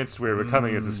spiritually advanced we're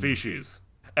becoming as a species.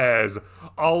 As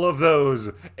all of those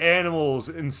animals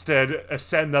instead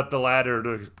ascend up the ladder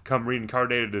to become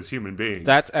reincarnated as human beings.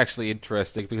 That's actually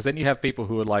interesting, because then you have people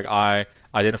who are like, I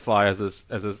identify as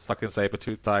a fucking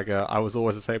saber-toothed tiger. I was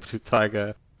always a saber-toothed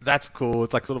tiger. That's cool.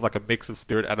 It's like sort of like a mix of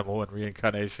spirit animal and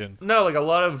reincarnation. No, like a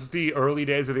lot of the early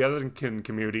days of the Otherkin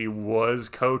community was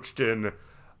coached in,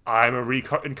 I'm a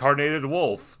reincarnated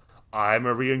wolf. I'm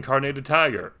a reincarnated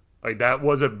tiger. Like, that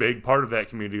was a big part of that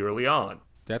community early on.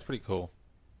 That's pretty cool.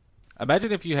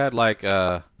 Imagine if you had like,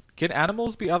 can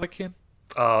animals be otherkin?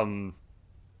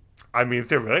 I mean,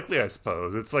 theoretically, I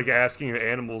suppose. It's like asking if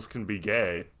animals can be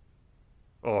gay.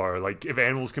 Or, like, if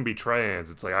animals can be trans.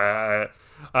 It's like,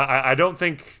 I don't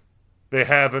think they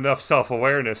have enough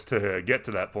self-awareness to get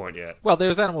to that point yet. Well,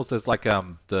 there's animals, there's like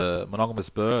the monogamous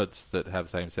birds that have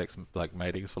same-sex like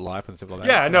matings for life and stuff like that.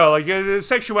 Yeah, no, like,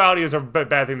 sexuality is a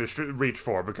bad thing to reach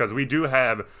for, because we do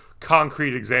have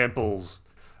concrete examples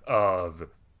of,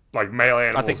 like, male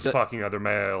animals fucking other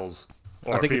males,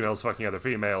 or females fucking other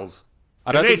females.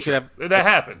 I don't think you should have... That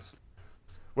happens.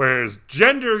 Whereas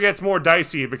gender gets more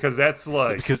dicey, because that's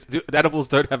like... Because animals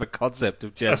don't have a concept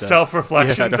of gender. A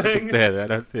self-reflection thing? I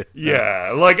don't think...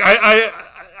 Yeah, like,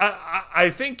 I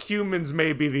think humans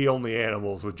may be the only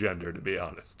animals with gender, to be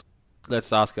honest.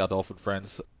 Let's ask our dolphin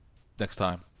friends next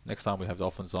time. Next time we have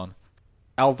dolphins on.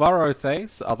 Alvaro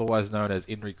Theis, otherwise known as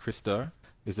Inri Cristo,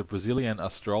 is a Brazilian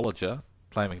astrologer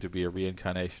claiming to be a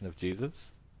reincarnation of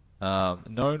Jesus.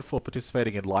 Known for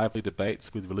participating in lively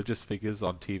debates with religious figures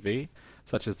on TV,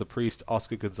 such as the priest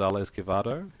Oscar Gonzalez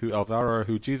Quevedo,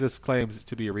 who Jesus claims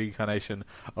to be a reincarnation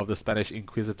of the Spanish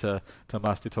Inquisitor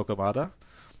Tomás de Torquemada.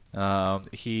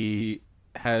 He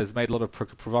has made a lot of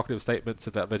provocative statements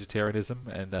about vegetarianism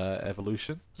and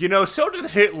evolution. You know, so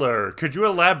did Hitler. Could you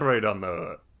elaborate on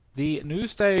that? The new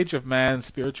stage of man's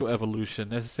spiritual evolution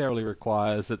necessarily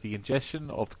requires that the ingestion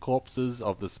of the corpses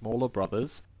of the smaller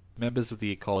brothers, members of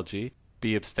the ecology,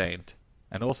 be abstained.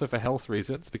 And also for health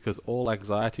reasons, because all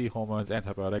anxiety, hormones,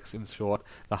 antibiotics, in short,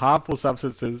 the harmful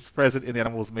substances present in the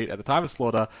animal's meat at the time of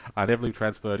slaughter are inevitably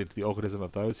transferred into the organism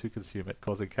of those who consume it,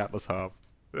 causing countless harm.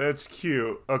 That's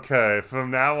cute. Okay, from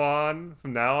now on,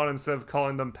 instead of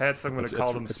calling them pets, I'm going to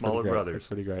call them smaller brothers. That's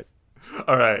pretty great.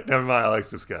 Alright, never mind, I like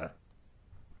this guy.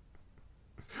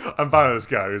 I'm fine with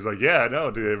this guy who's like, yeah, no,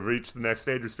 to reach the next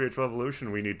stage of spiritual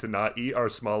evolution, we need to not eat our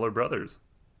smaller brothers.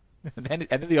 And then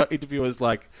the interviewer is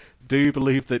like, do you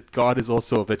believe that God is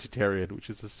also a vegetarian? Which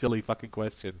is a silly fucking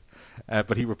question.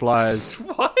 But he replies...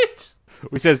 What?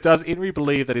 He says, does Inri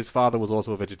believe that his father was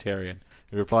also a vegetarian?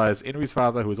 He replies, Inri's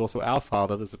father, who is also our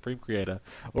father, the supreme creator,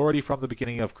 already from the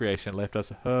beginning of creation left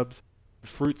us herbs,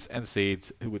 fruits, and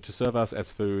seeds who were to serve us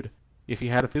as food. If he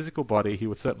had a physical body, he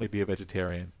would certainly be a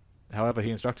vegetarian. However,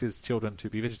 he instructed his children to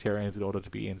be vegetarians in order to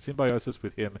be in symbiosis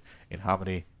with him, in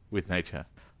harmony with nature.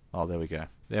 Oh, there we go.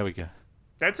 There we go.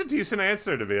 That's a decent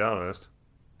answer, to be honest.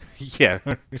 Yeah.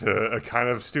 To a kind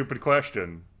of stupid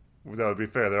question. That would be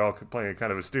fair, they're all playing a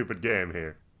kind of a stupid game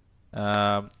here.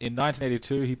 In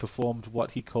 1982, he performed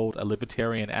what he called a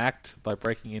libertarian act by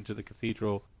breaking into the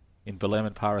cathedral in Belém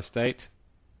and Pará State.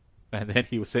 And then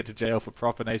he was sent to jail for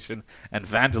profanation and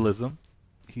vandalism.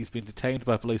 He's been detained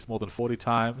by police more than 40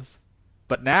 times.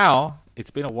 But now,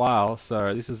 it's been a while,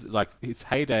 so this is like, his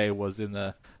heyday was in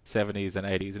the 70s and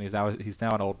 80s, and he's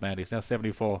now an old man. He's now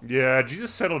 74. Yeah,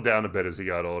 Jesus settled down a bit as he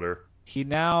got older. He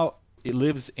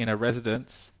lives in a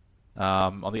residence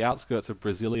on the outskirts of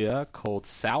Brasilia called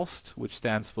SAUST, which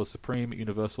stands for Supreme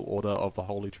Universal Order of the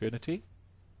Holy Trinity.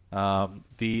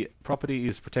 The property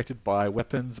is protected by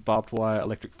weapons, barbed wire,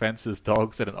 electric fences,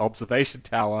 dogs, and an observation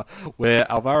tower where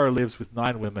Alvaro lives with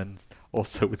 9 women,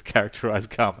 also with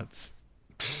characterized garments.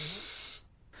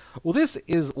 Well, this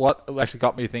is what actually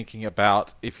got me thinking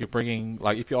about if you're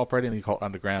operating the occult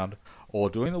underground or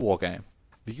doing the war game.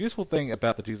 The useful thing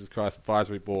about the Jesus Christ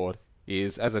Advisory Board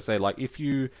is, as I say, like, if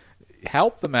you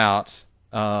help them out,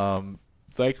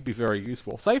 they could be very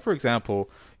useful. Say, for example,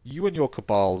 you and your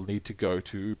cabal need to go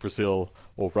to Brazil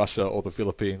or Russia or the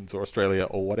Philippines or Australia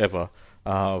or whatever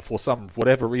for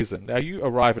whatever reason. Now, you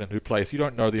arrive in a new place. You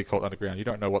don't know the occult underground. You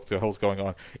don't know what the hell's going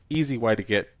on. Easy way to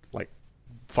get, like,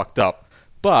 fucked up.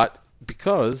 But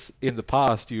because in the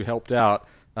past you helped out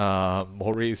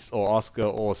Maurice or Oscar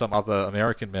or some other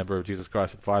American member of Jesus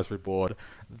Christ Advisory Board,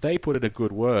 they put in a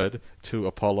good word to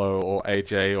Apollo or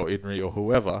AJ or Inri or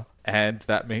whoever, and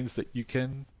that means that you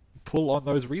can pull on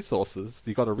those resources.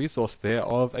 You got a resource there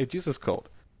of a Jesus cult.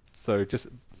 So just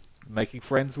making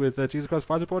friends with Jesus Christ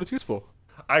Advisory Board is useful.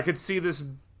 I could see this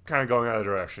kind of going out of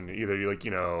direction.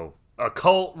 Either a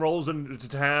cult rolls into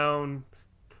town,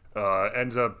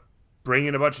 ends up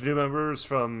bringing a bunch of new members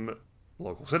from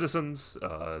local citizens.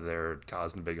 They're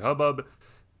causing a big hubbub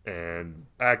and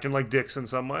acting like dicks in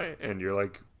some way, and you're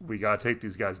like, we gotta take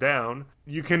these guys down.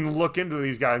 You can look into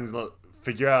these guys and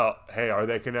figure out, hey, are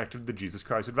they connected to the Jesus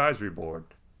Christ Advisory Board?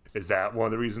 Is that one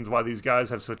of the reasons why these guys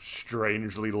have such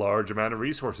strangely large amount of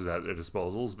resources at their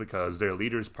disposals? Because their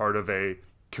leader's part of a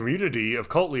community of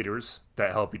cult leaders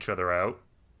that help each other out.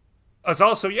 It's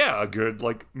also, a good,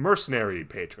 mercenary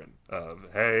patron of,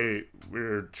 hey,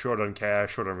 we're short on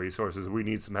cash, short on resources, we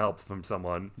need some help from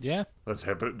someone. Yeah. Let's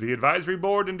hit the advisory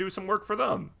board and do some work for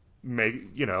them.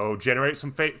 Generate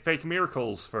some fake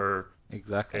miracles for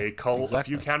a cult a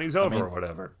few counties over or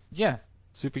whatever. Yeah,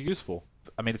 super useful.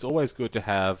 I mean, it's always good to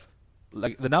have,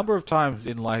 the number of times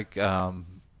in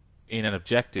an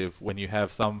objective when you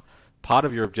have some part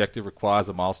of your objective requires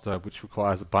a milestone, which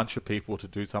requires a bunch of people to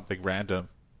do something random.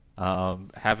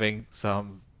 Having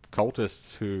some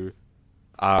cultists who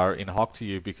are in hock to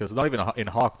you, because not even in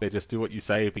hock, they just do what you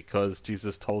say because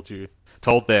Jesus told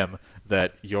them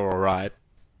that you're alright.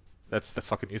 That's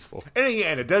fucking useful. And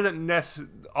again, it doesn't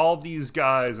all these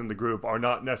guys in the group are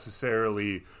not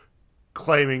necessarily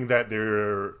claiming that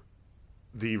they're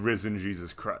the risen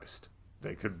Jesus Christ.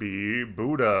 They could be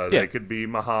Buddha, they could be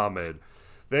Muhammad,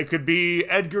 they could be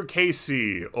Edgar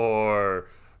Casey or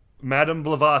Madame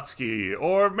Blavatsky,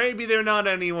 or maybe they're not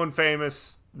anyone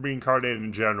famous reincarnated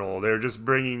in general. They're just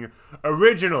bringing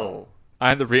original.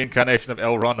 I'm the reincarnation of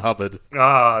L. Ron Hubbard.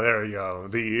 Ah, there you go.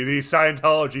 The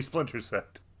Scientology splinter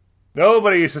sect.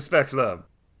 Nobody suspects them.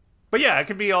 But yeah, it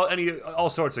could be all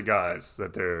sorts of guys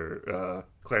that they're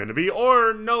claiming to be,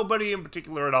 or nobody in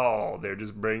particular at all. They're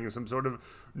just bringing some sort of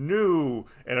new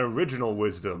and original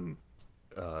wisdom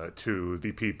to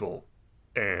the people.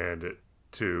 And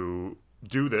to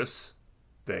do this,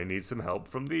 they need some help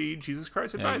from the Jesus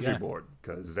Christ Advisory Board,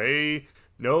 because they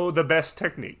know the best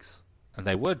techniques. And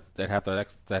they'd have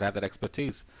that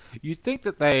expertise. You'd think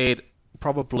that they'd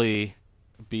probably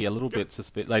be a little bit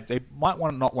suspicious. They might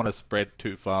not want to spread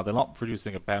too far. They're not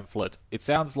producing a pamphlet. It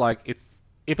sounds like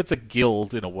if it's a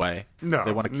guild in a way,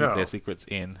 they want to keep their secrets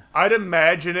in. I'd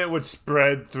imagine it would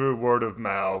spread through word of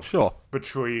mouth. Sure.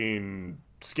 Between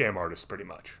scam artists, pretty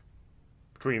much.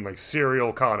 Between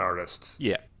serial con artists.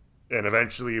 Yeah. And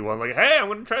eventually one hey, I'm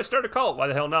going to try to start a cult. Why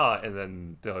the hell not? And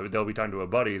then they'll be talking to a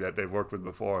buddy that they've worked with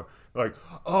before.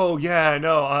 Oh yeah,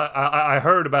 no, I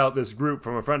heard about this group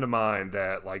from a friend of mine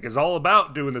that is all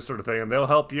about doing this sort of thing, and they'll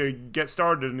help you get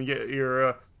started and get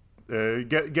your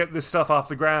get this stuff off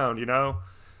the ground,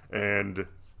 And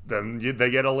then they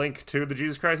get a link to the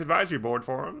Jesus Christ Advisory Board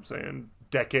for them, saying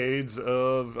decades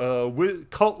of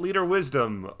cult leader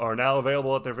wisdom are now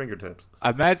available at their fingertips.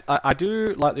 I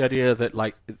do like the idea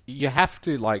that you have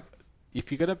to if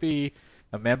you're going to be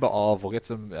a member of or get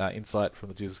some insight from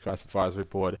the Jesus Christ Advisory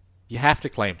Board, you have to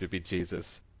claim to be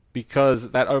Jesus,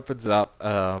 because that opens up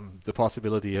the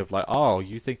possibility of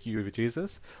you think you're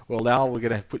Jesus? Well, now we're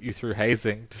going to put you through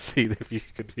hazing to see if you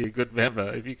can be a good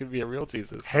member, if you can be a real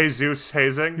Jesus. Jesus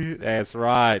hazing? That's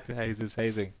right, Jesus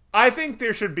hazing. I think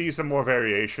there should be some more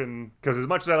variation, because as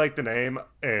much as I like the name,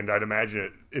 and I'd imagine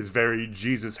it is very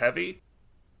Jesus-heavy,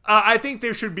 I think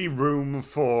there should be room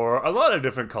for a lot of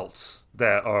different cults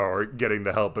that are getting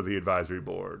the help of the advisory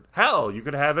board. Hell, you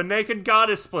could have a naked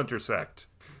goddess splinter sect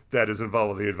that is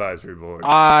involved with the advisory board.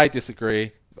 I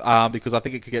disagree, because I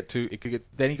think it could get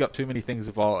then you got too many things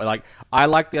involved. I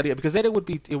like the idea, because then it would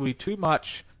be too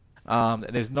much. And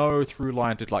there's no through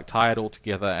line to tie it all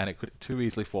together, and it could too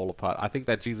easily fall apart. I think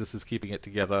that Jesus is keeping it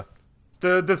together.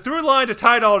 The through line to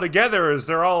tie it all together is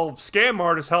they're all scam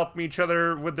artists helping each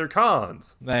other with their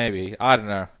cons. Maybe. I don't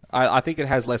know. I think it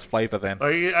has less flavor then.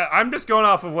 I'm just going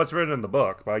off of what's written in the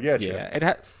book, but I get you.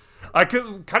 Yeah, I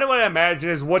could kind of what I imagine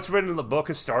is what's written in the book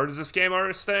has started as a scam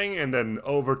artist thing, and then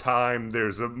over time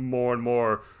there's more and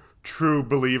more true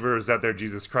believers that they're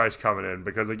Jesus Christ coming in,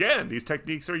 because again, these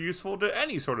techniques are useful to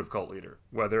any sort of cult leader,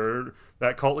 whether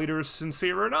that cult leader is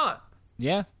sincere or not.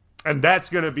 Yeah. And that's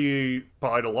going to be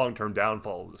probably the long-term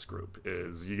downfall of this group,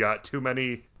 is you got too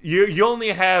many... You only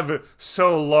have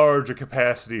so large a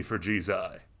capacity for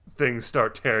Jesus. Things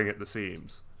start tearing at the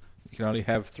seams. You can only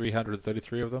have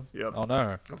 333 of them? Yep. Oh,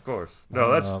 no. Of course.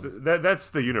 No,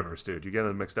 that's the universe, dude. You're getting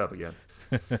them mixed up again.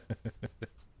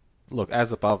 Look,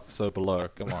 as above, so below.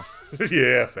 Come on.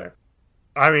 Yeah, fair.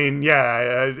 I mean,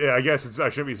 yeah, I guess I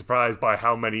shouldn't be surprised by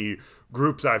how many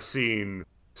groups I've seen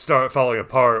start falling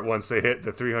apart once they hit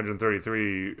the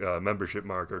 333 membership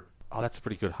marker. Oh, that's a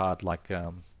pretty good hard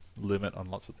limit on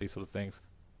lots of these sort of things.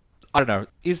 I don't know.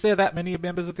 Is there that many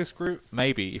members of this group?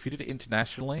 Maybe. If you did it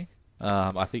internationally,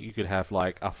 I think you could have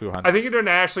like a few hundred. I think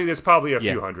internationally there's probably a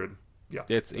few hundred. Yeah.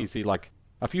 It's easy. Like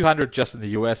a few hundred just in the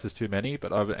US is too many,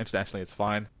 but over internationally it's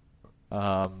fine.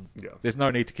 There's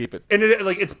no need to keep it. And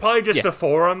it's probably just a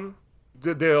forum.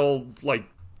 They'll like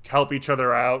help each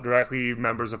other out directly.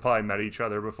 Members have probably met each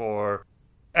other before.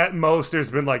 At most,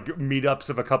 there's been like meetups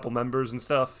of a couple members and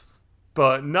stuff,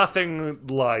 but nothing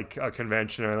like a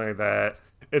convention or anything like that.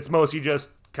 It's mostly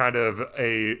just kind of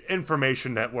a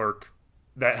information network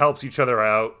that helps each other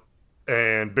out.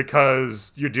 And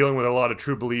because you're dealing with a lot of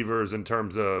true believers in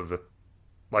terms of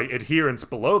like adherents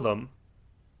below them,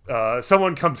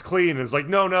 someone comes clean and is like,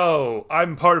 no,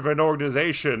 I'm part of an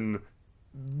organization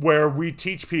where we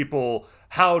teach people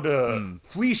how to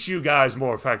fleece you guys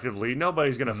more effectively.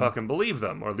 Nobody's going to fucking believe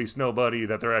them, or at least nobody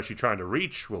that they're actually trying to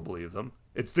reach will believe them.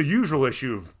 It's the usual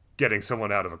issue of getting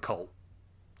someone out of a cult.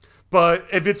 But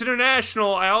if it's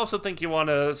international, I also think you want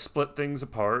to split things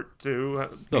apart to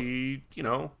be,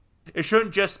 it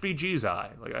shouldn't just be Jesus.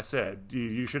 Like I said,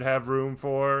 you should have room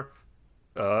for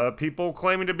people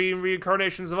claiming to be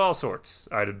reincarnations of all sorts.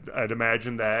 I'd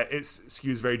imagine that it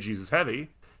skews very Jesus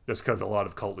heavy, just because a lot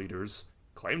of cult leaders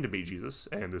claim to be Jesus,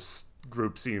 and this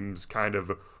group seems kind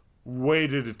of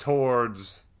weighted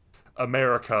towards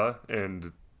America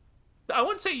and I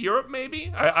wouldn't say Europe,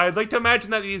 maybe. I'd like to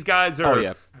imagine that these guys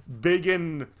are big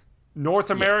in North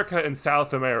America and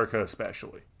South America,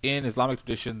 especially. In Islamic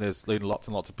tradition, there's lots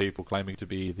and lots of people claiming to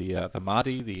be the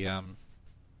Mahdi,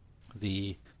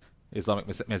 the Islamic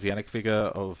messianic figure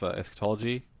of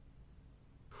eschatology.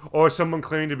 Or someone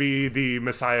claiming to be the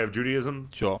Messiah of Judaism.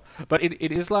 Sure. But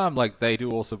in Islam, like, they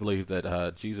do also believe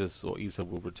that Jesus or Isa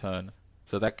will return.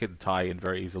 So that can tie in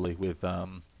very easily with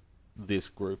this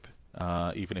group,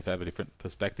 even if they have a different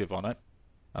perspective on it.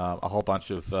 A whole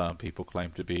bunch of people claim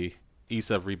to be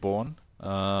Isa reborn.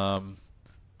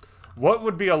 What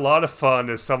would be a lot of fun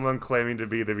is someone claiming to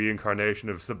be the reincarnation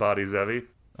of Sabati Zevi.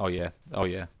 Oh yeah.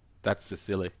 That's just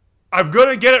silly. I'm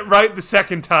gonna get it right the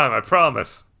second time, I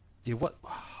promise. Yeah, what?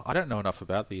 I don't know enough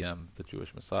about the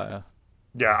Jewish Messiah.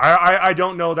 Yeah, I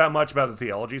don't know that much about the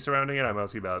theology surrounding it. I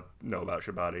mostly know about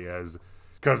Shabbat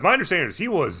because my understanding is he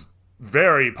was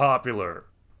very popular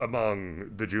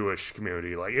among the Jewish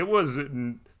community. Like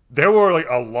there were like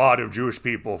a lot of Jewish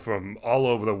people from all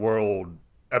over the world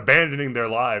abandoning their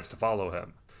lives to follow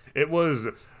him. It was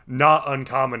not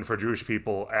uncommon for Jewish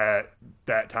people at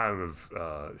that time of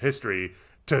history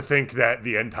to think that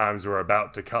the end times were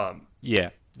about to come. Yeah.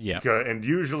 And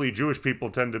usually Jewish people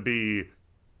tend to be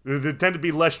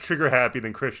less trigger happy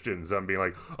than Christians. Being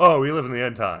like, oh, we live in the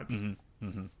end times. Mm-hmm.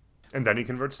 Mm-hmm. And then he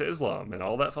converts to Islam, and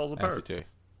all that falls apart.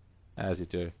 As you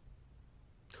do.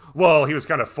 Well, he was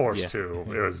kind of forced to.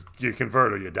 It was, you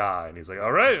convert or you die. And he's like,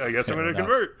 all right, I guess I'm going to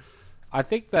convert. I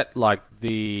think that, like,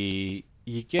 you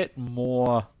get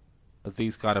more of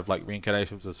these kind of, like,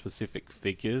 reincarnations of specific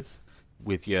figures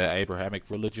with your Abrahamic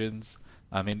religions.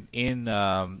 I mean, in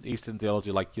Eastern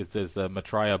theology, like, there's the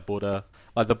Maitreya Buddha.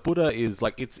 Like, the Buddha is,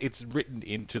 like, it's written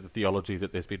into the theology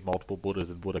that there's been multiple Buddhas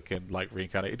and Buddha can, like,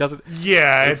 reincarnate. It doesn't...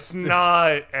 Yeah, it's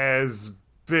not as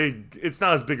big... It's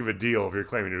not as big of a deal if you're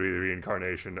claiming to be the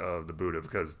reincarnation of the Buddha,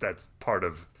 because that's part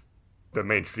of the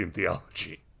mainstream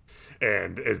theology.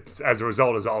 And it's, as a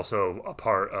result, is also a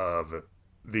part of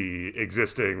the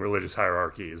existing religious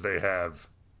hierarchies. They have,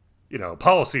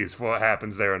 policies for what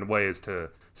happens there and ways to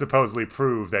supposedly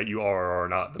prove that you are or are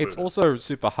not the Buddha. It's also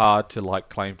super hard to, like,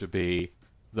 claim to be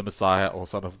the Messiah or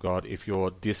Son of God if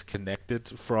you're disconnected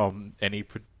from any,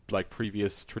 like,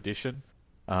 previous tradition.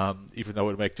 Even though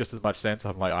it would make just as much sense.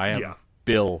 I'm like, I am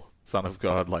Bill, Son of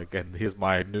God, like, and here's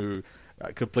my new,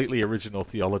 completely original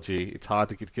theology. It's hard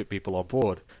to get people on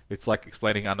board. It's like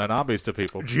explaining unknown armies to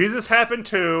people. Jesus happened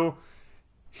too.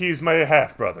 He's my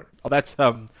half-brother. Oh, that's,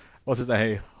 what's his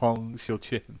name? Hong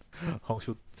Xiu-chin. Hong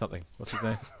Xiu something. What's his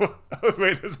name?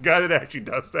 Wait, there's a guy that actually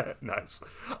does that? Nice.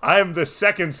 I am the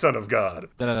second son of God.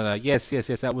 No. Yes.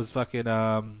 That was fucking,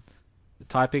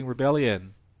 Taiping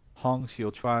Rebellion. Hong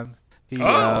Xiu-chuan. He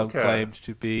claimed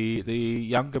to be the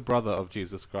younger brother of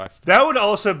Jesus Christ. That would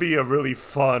also be a really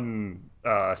fun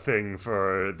thing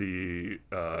for the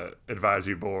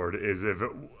advisory board, is if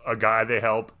a guy they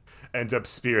help ends up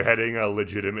spearheading a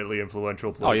legitimately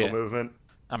influential political movement.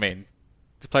 I mean,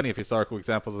 there's plenty of historical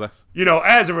examples of that.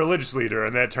 As a religious leader,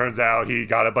 and that turns out he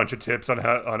got a bunch of tips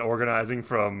on organizing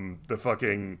from the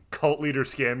fucking cult leader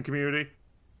scam community.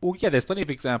 Well, yeah, there's plenty of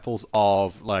examples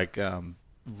of, like, full-grown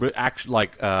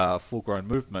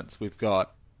movements. We've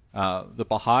got the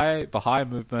Baha'i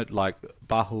movement, like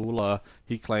Baha'u'llah.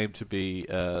 He claimed to be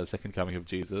second coming of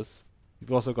Jesus.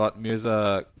 You've also got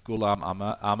Mirza Ghulam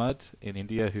Ahmad in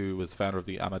India, who was the founder of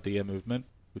the Ahmadiyya movement,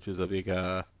 which is a big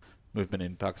movement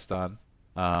in Pakistan.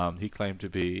 He claimed to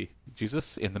be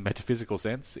Jesus in the metaphysical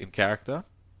sense, in character.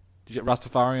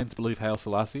 Rastafarians believe Haile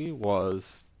Selassie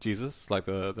was Jesus, like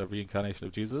the reincarnation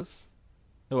of Jesus.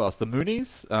 Who else? The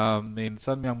Moonies.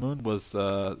 Sun Myung Moon was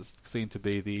seen to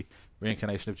be the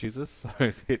reincarnation of Jesus, so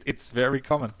it's very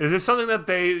common. Is it something that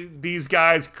these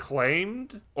guys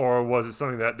claimed, or was it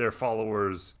something that their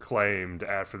followers claimed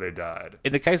after they died?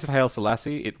 In the case of Haile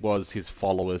Selassie, it was his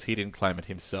followers. He didn't claim it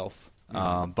himself.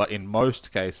 But in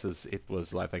most cases, it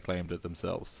was like they claimed it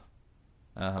themselves.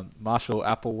 Marshall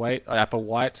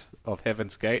Applewhite of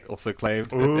Heaven's Gate also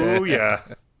claimed. Ooh, yeah.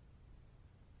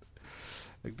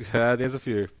 There's a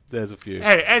few.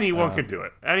 Hey, anyone can do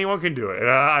it. Anyone can do it.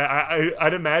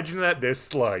 I'd imagine that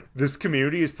this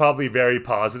community is probably very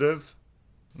positive.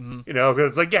 Mm-hmm. You know, because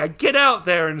it's like, yeah, get out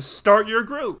there and start your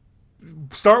group.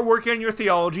 Start working on your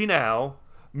theology now.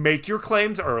 Make your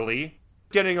claims early.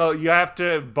 You have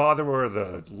to bother with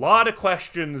a lot of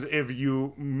questions if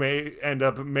you may end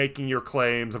up making your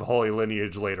claims of holy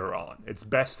lineage later on. It's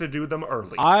best to do them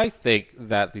early. I think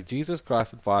that the Jesus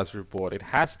Christ Advisory Board, you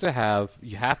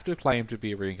have to claim to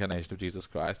be a reincarnation of Jesus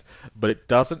Christ, but it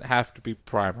doesn't have to be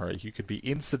primary. You could be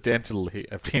incidentally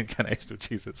a reincarnation of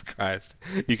Jesus Christ.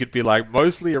 You could be like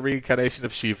mostly a reincarnation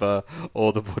of Shiva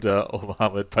or the Buddha or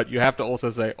Muhammad, but you have to also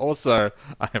say,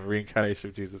 I am a reincarnation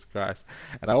of Jesus Christ.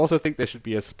 And I also think there should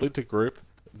be a splinter group,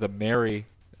 the Mary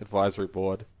Advisory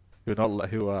Board,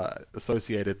 who are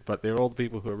associated, but they're all the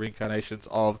people who are reincarnations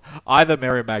of either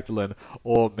Mary Magdalene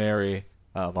or Mary,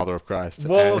 Mother of Christ.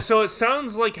 Well, so it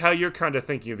sounds like how you're kind of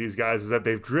thinking of these guys is that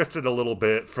they've drifted a little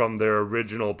bit from their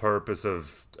original purpose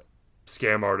of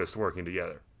scam artists working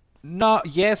together. No,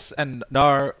 yes and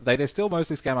no. They're still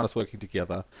mostly scam artists working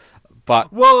together.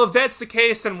 But well, if that's the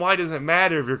case, then why does it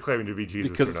matter if you're claiming to be Jesus?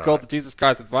 Because it's called the Jesus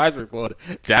Christ Advisory Board.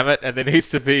 Damn it! And there needs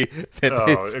to be.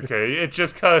 Okay. It's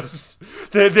just because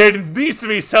there needs to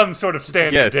be some sort of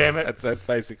standard. Yes, damn it. That's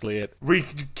basically it. We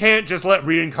can't just let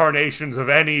reincarnations of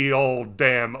any old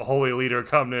damn holy leader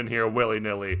come in here willy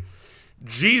nilly.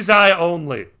 Jesus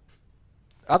only.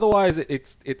 Otherwise,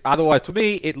 otherwise for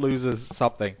me it loses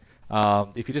something.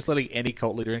 If you're just letting any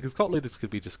cult leader in, because cult leaders could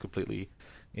be just completely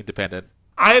independent.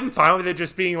 I'm fine with it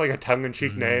just being like a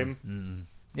tongue-in-cheek name.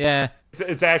 Yeah.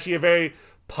 It's actually a very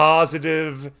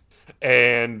positive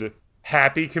and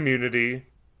happy community.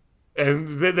 And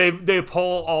they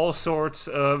pull all sorts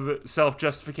of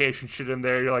self-justification shit in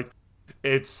there. You're like,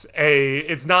 it's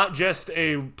not just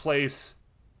a place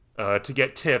to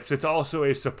get tips. It's also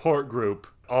a support group.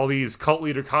 All these cult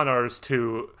leader con artists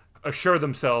to assure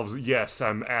themselves, yes,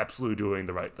 I'm absolutely doing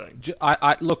the right thing.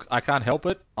 Look, I can't help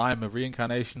it. I'm a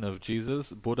reincarnation of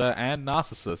Jesus, Buddha, and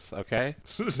Narcissus, okay?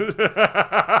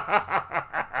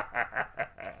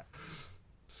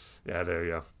 Yeah, there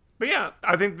you go. But yeah,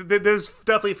 I think there's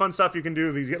definitely fun stuff you can do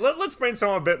with these guys. Let's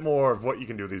brainstorm a bit more of what you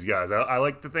can do with these guys. I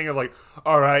like the thing of like,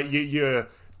 all right, you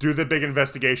do the big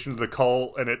investigation of the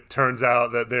cult, and it turns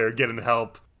out that they're getting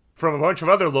help from a bunch of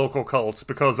other local cults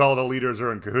because all the leaders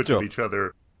are in cahoots with each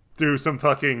other. Through some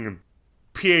fucking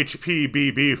PHP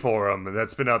BB forum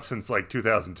that's been up since like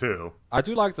 2002. I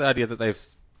do like the idea that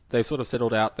they've sort of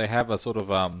settled out. They have a sort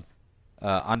of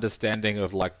understanding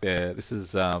of like this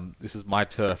is my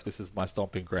turf, this is my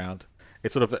stomping ground.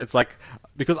 It's like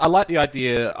because I like the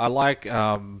idea. I like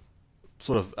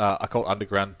sort of occult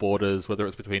underground borders, whether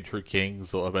it's between True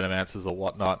Kings or Urban-Amancers or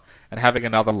whatnot, and having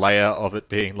another layer of it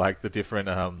being like the different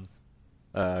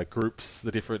groups,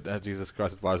 the different Jesus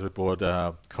Christ Advisory Board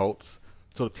cults,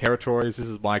 sort of territories. This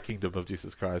is my kingdom of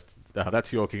Jesus Christ.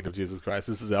 That's your kingdom of Jesus Christ.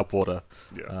 This is our border.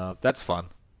 Yeah. That's fun.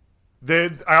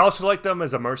 I also like them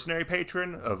as a mercenary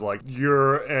patron of like,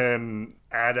 you're an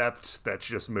adept that's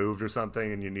just moved or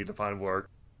something and you need to find work.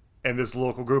 And this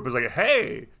local group is like,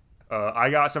 hey, I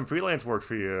got some freelance work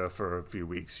for you for a few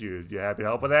weeks. You happy to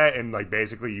help with that? And like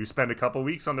basically you spend a couple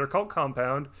weeks on their cult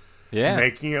compound. Yeah,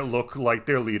 making it look like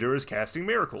their leader is casting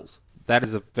miracles. That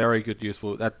is a very good,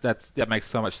 useful. That makes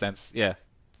so much sense. Yeah,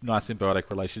 nice symbiotic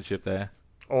relationship there.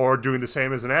 Or doing the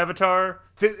same as an avatar.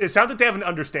 It sounds like they have an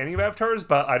understanding of avatars,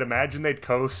 but I'd imagine they'd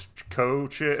coach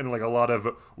it in like a lot of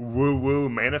woo-woo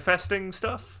manifesting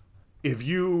stuff. If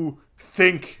you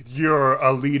think you're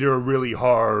a leader really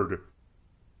hard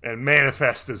and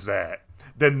manifest as that,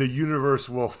 then the universe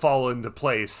will fall into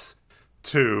place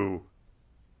to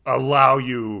allow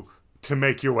you to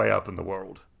make your way up in the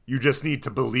world. You just need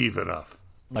to believe enough.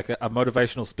 Like a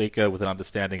motivational speaker with an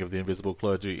understanding of the invisible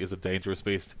clergy is a dangerous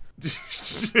beast.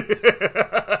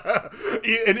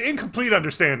 An incomplete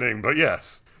understanding, but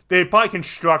yes. they probably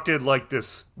constructed like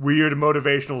this weird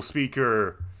motivational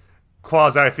speaker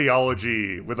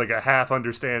quasi-theology with like a half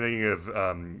understanding of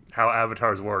how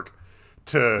avatars work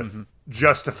to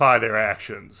justify their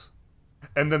actions.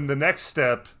 And then the next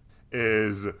step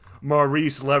is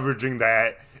Maurice leveraging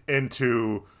that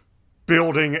into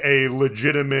building a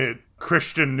legitimate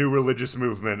Christian new religious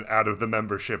movement out of the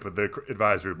membership of the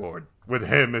advisory board, with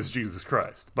him as Jesus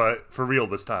Christ. But for real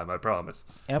this time, I promise.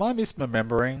 Am I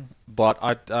misremembering?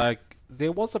 But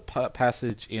there was a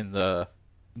passage in the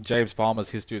James Palmer's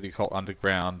History of the Occult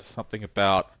Underground, something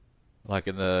about, like,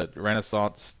 in the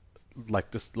Renaissance,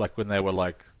 like, just like when they were,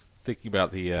 like, thinking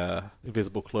about the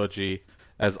invisible clergy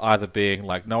as either being,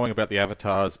 like, knowing about the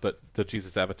avatars, but the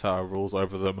Jesus avatar rules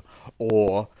over them,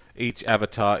 or each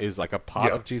avatar is, like, a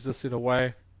part of Jesus in a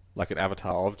way, like an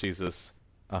avatar of Jesus.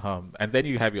 And then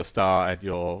you have your star and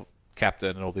your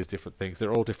captain and all these different things.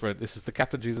 They're all different. This is the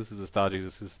captain Jesus, this is the star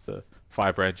Jesus, this is the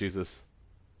firebrand Jesus.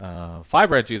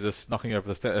 Firebrand Jesus knocking over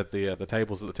the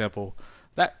tables at the temple.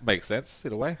 That makes sense,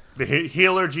 in a way. The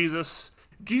healer Jesus.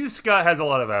 Jesus Scott has a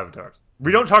lot of avatars.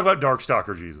 We don't talk about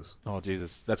Darkstalker Jesus. Oh,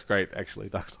 Jesus. That's great, actually.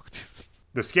 Darkstalker Jesus.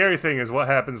 The scary thing is what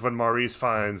happens when Maurice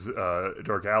finds a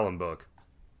Dirk Allen book.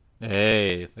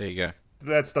 Hey, there you go.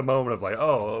 That's the moment of like,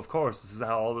 oh, of course, this is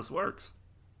how all this works.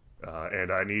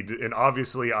 And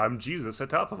obviously I'm Jesus at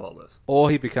top of all this.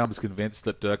 Or he becomes convinced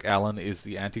that Dirk Allen is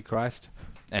the Antichrist,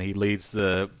 and he leads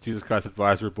the Jesus Christ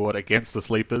Advisory Board against the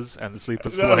Sleepers, and the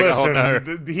Sleepers are like, listen, oh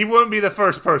no. He wouldn't be the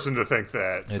first person to think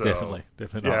that. Yeah, so. definitely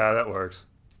not. Yeah, that works.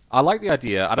 I like the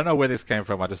idea. I don't know where this came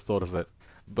from. I just thought of it.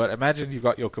 But imagine you've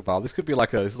got your cabal. This could be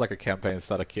like this is like a campaign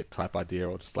starter kit type idea,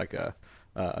 or just like a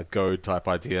goad type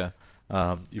idea.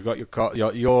 You've got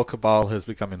your cabal has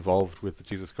become involved with the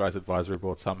Jesus Christ Advisory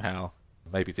Board somehow.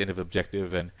 Maybe it's end of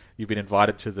objective, and you've been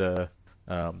invited to the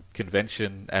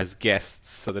convention as guests.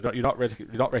 So you're not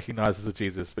recognized as a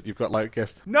Jesus, but you've got like a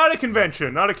guest. Not a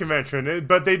convention,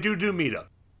 but they do meetup.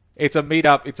 It's a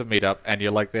meetup, and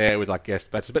you're like there with like guest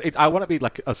badges. But I want to be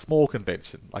like a small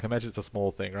convention. Like imagine it's a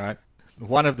small thing, right?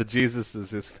 One of the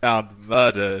Jesuses is found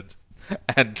murdered,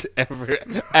 and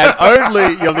only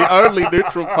you're the only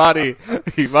neutral party.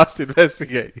 You must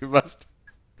investigate. You must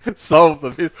solve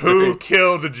the mystery. Who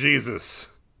killed Jesus?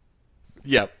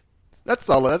 Yep, that's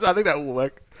solid. I think that will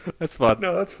work. That's fun.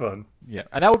 No, that's fun. Yeah,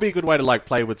 and that would be a good way to like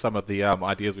play with some of the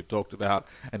ideas we've talked about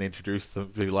and introduce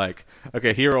them to like,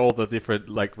 okay, here are all the different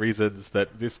like reasons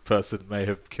that this person may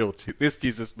have killed this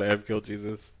Jesus may have killed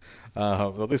Jesus,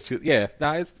 or this it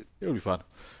would be fun,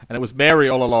 and it was Mary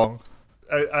all along.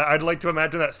 I'd like to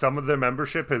imagine that some of their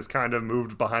membership has kind of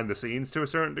moved behind the scenes to a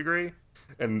certain degree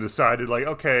and decided like,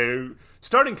 okay,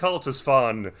 starting cults is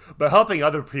fun, but helping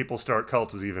other people start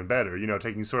cults is even better,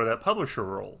 taking sort of that publisher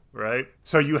role, right?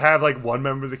 So you have like one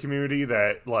member of the community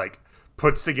that like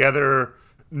puts together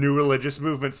new religious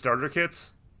movement starter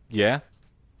kits. Yeah.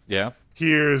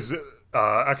 Here's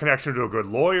a connection to a good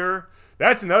lawyer.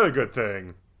 That's another good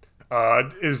thing.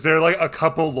 Is there like a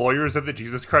couple lawyers that the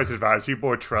Jesus Christ Advisory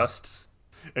Board trusts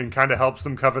and kind of helps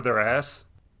them cover their ass?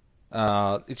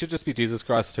 It should just be Jesus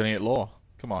Christ Attorney at Law.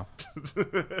 Come on.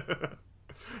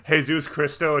 Jesus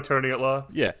Christo, attorney at law.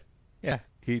 Yeah.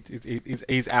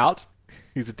 He's out.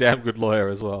 He's a damn good lawyer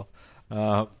as well.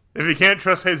 If you can't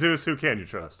trust Jesus, who can you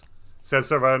trust? Says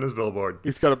so right on his billboard.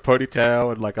 He's got a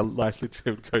ponytail and like a nicely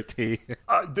trimmed goatee.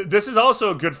 This is also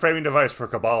a good framing device for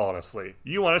Cabal, honestly.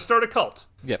 You want to start a cult.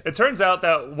 Yeah. It turns out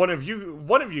that one of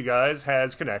you guys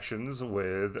has connections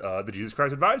with the Jesus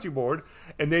Christ Advisory Board,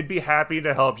 and they'd be happy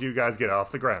to help you guys get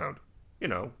off the ground.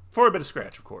 For a bit of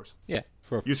scratch, of course. Yeah.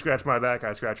 You scratch my back,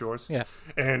 I scratch yours. Yeah.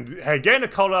 And getting a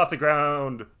cult off the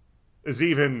ground is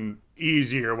even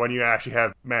easier when you actually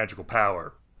have magical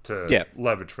power to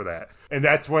leverage for that. And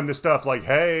that's when the stuff like,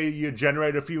 hey, you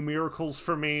generate a few miracles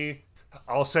for me.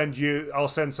 I'll send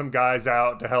some guys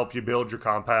out to help you build your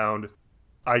compound.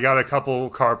 I got a couple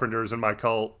carpenters in my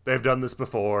cult. They've done this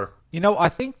before. I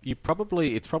think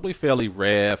it's probably fairly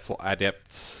rare for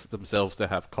adepts themselves to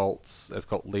have cults as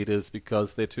cult leaders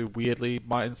because they're too weirdly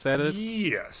mindseted.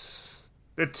 Yes.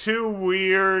 They're too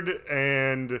weird,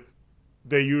 and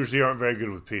they usually aren't very good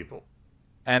with people.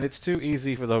 And it's too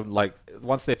easy for them, like,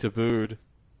 once they're tabooed.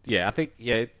 I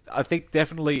think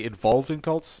definitely involved in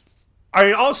cults.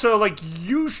 I also, like,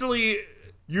 usually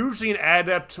an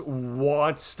adept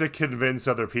wants to convince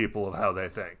other people of how they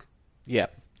think. Yeah.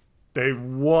 They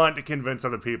want to convince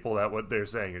other people that what they're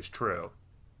saying is true.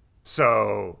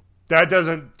 So that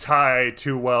doesn't tie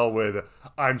too well with,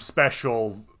 I'm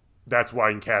special, that's why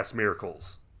I can cast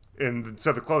miracles. And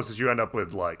so the closest you end up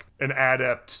with, like, an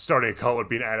adept starting a cult would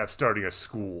be an adept starting a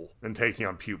school and taking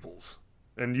on pupils.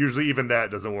 And usually even that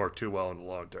doesn't work too well in the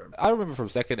long term. I remember from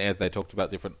second ed they talked about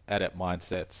different adept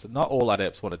mindsets. Not all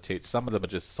adepts want to teach. Some of them are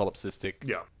just solipsistic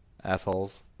Yeah.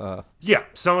 assholes. Yeah,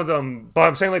 some of them, but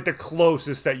I'm saying like the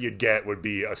closest that you'd get would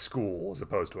be a school as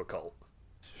opposed to a cult.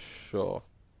 Sure.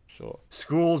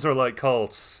 Schools are like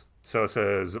cults, so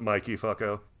says Mikey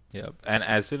Fucko. Yeah, and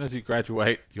as soon as you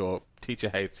graduate, your teacher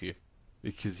hates you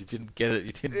because you didn't get it.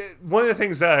 You didn't. One of the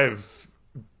things that I've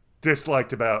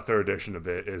disliked about third edition a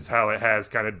bit is how it has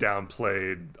kind of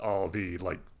downplayed all the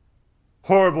like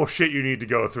horrible shit you need to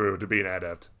go through to be an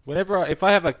adept. If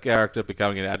I have a character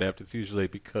becoming an adept, it's usually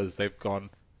because they've gone.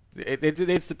 It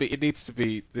needs to be.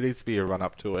 There needs to be a run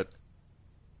up to it.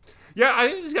 Yeah, I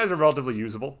think these guys are relatively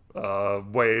usable.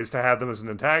 Ways to have them as an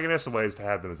antagonist, ways to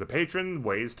have them as a patron,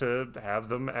 ways to have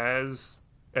them as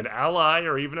an ally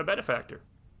or even a benefactor.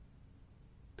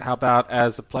 How about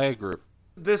as a player group?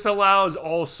 This allows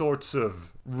all sorts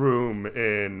of room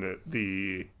in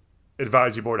the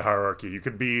advisory board hierarchy. You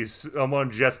could be someone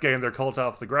just getting their cult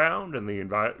off the ground and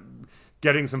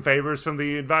getting some favors from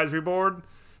the advisory board.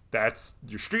 That's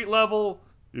your street level.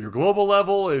 Your global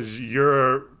level is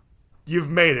you've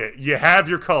made it. You have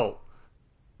your cult.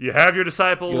 You have your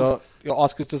disciples. Your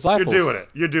Oscar's disciples.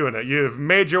 You're doing it. You've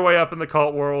made your way up in the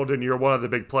cult world, and you're one of the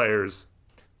big players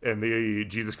in the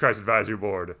Jesus Christ Advisory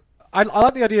Board. I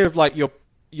like the idea of like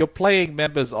you're playing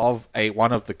members of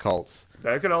one of the cults.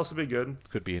 That could also be good.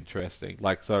 Could be interesting.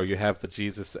 Like, so you have the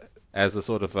Jesus as a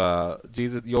sort of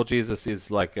Jesus. Your Jesus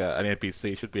is like an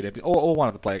NPC. Should be an NPC or one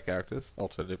of the player characters.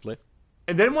 Alternatively.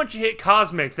 And then once you hit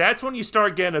Cosmic, that's when you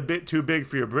start getting a bit too big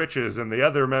for your britches, and the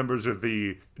other members of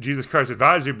the Jesus Christ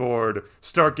Advisory Board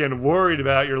start getting worried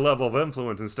about your level of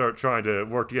influence and start trying to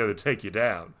work together to take you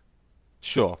down.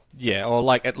 Sure. Yeah, or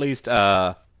like at least,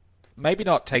 maybe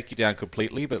not take you down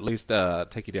completely, but at least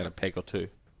take you down a peg or two.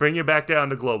 Bring you back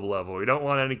down to global level. We don't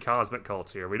want any cosmic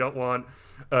cults here. We don't want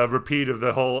a repeat of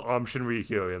the whole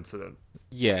Shinrikyo incident.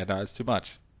 Yeah, no, it's too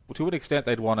much. Well, to an extent,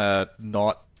 they want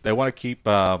to keep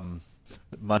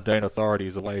mundane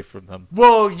authorities away from them.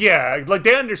 Well, yeah, like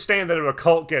they understand that if a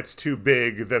cult gets too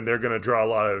big, then they're going to draw a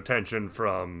lot of attention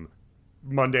from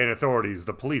mundane authorities,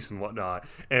 the police and whatnot,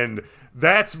 and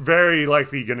that's very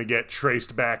likely going to get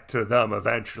traced back to them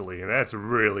eventually, and that's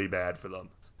really bad for them.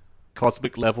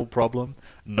 Cosmic level problem.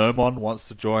 Nomon wants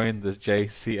to join the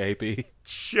JCAB.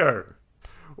 Sure.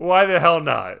 Why the hell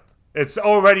not? It's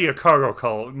already a cargo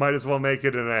cult. Might as well make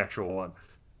it an actual one.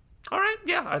 All right,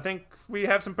 yeah, I think we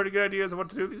have some pretty good ideas of what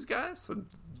to do with these guys.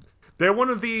 They're one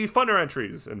of the funner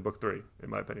entries in Book 3, in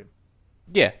my opinion.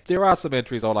 Yeah, there are some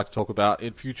entries I'd like to talk about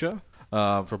in future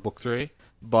for Book 3.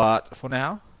 But for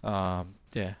now,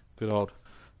 yeah, good old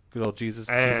Jesus.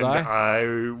 And Josiah.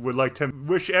 I would like to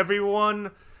wish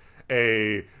everyone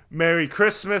a Merry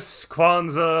Christmas,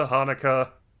 Kwanzaa, Hanukkah,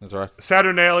 That's right.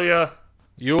 Saturnalia.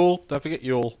 Yule, don't forget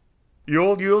Yule.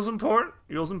 Yule's important.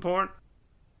 Yule's important.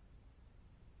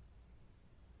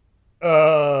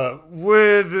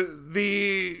 With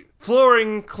the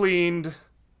flooring cleaned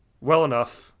well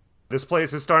enough, this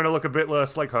place is starting to look a bit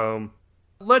less like home.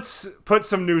 Let's put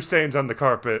some new stains on the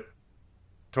carpet,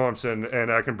 Tormson,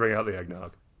 and I can bring out the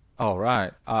eggnog. Oh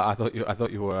right, I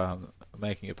thought you were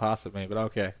making a pass at me, but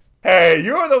okay. Hey,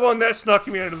 you're the one that snuck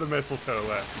me into the mistletoe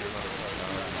last year, motherfucker.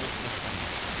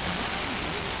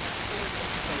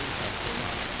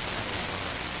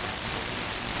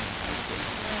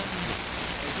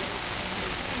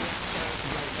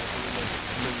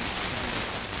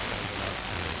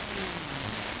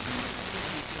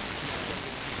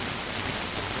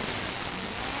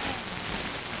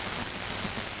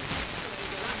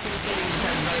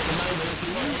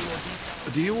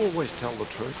 Do you always tell the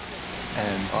truth?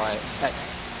 And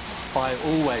I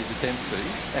always attempt to,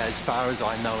 as far as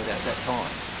I know it at that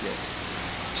time, yes.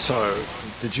 So,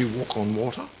 did you walk on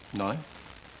water? No?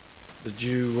 Did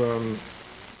you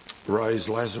raise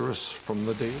Lazarus from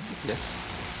the dead? Yes.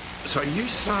 So are you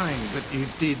saying that you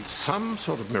did some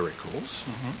sort of miracles,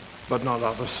 but not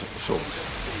other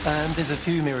sorts? There's a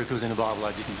few miracles in the Bible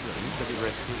I didn't do, but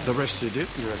The rest you did?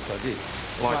 the rest I did.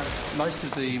 Like- But most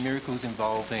of the miracles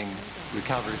involving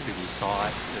recovery of people's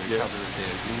sight, the Yeah. recovery of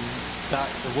their limbs, but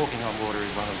the walking on water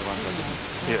is one of the ones I didn't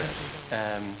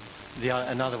do.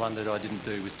 Yeah. Another one that I didn't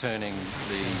do was turning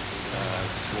the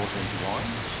water into wine.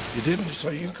 You didn't? So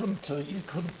you couldn't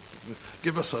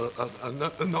give us a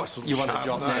nice little You want to Chardonnay?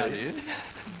 drop now, do you?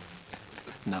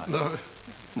 No. No.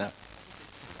 No.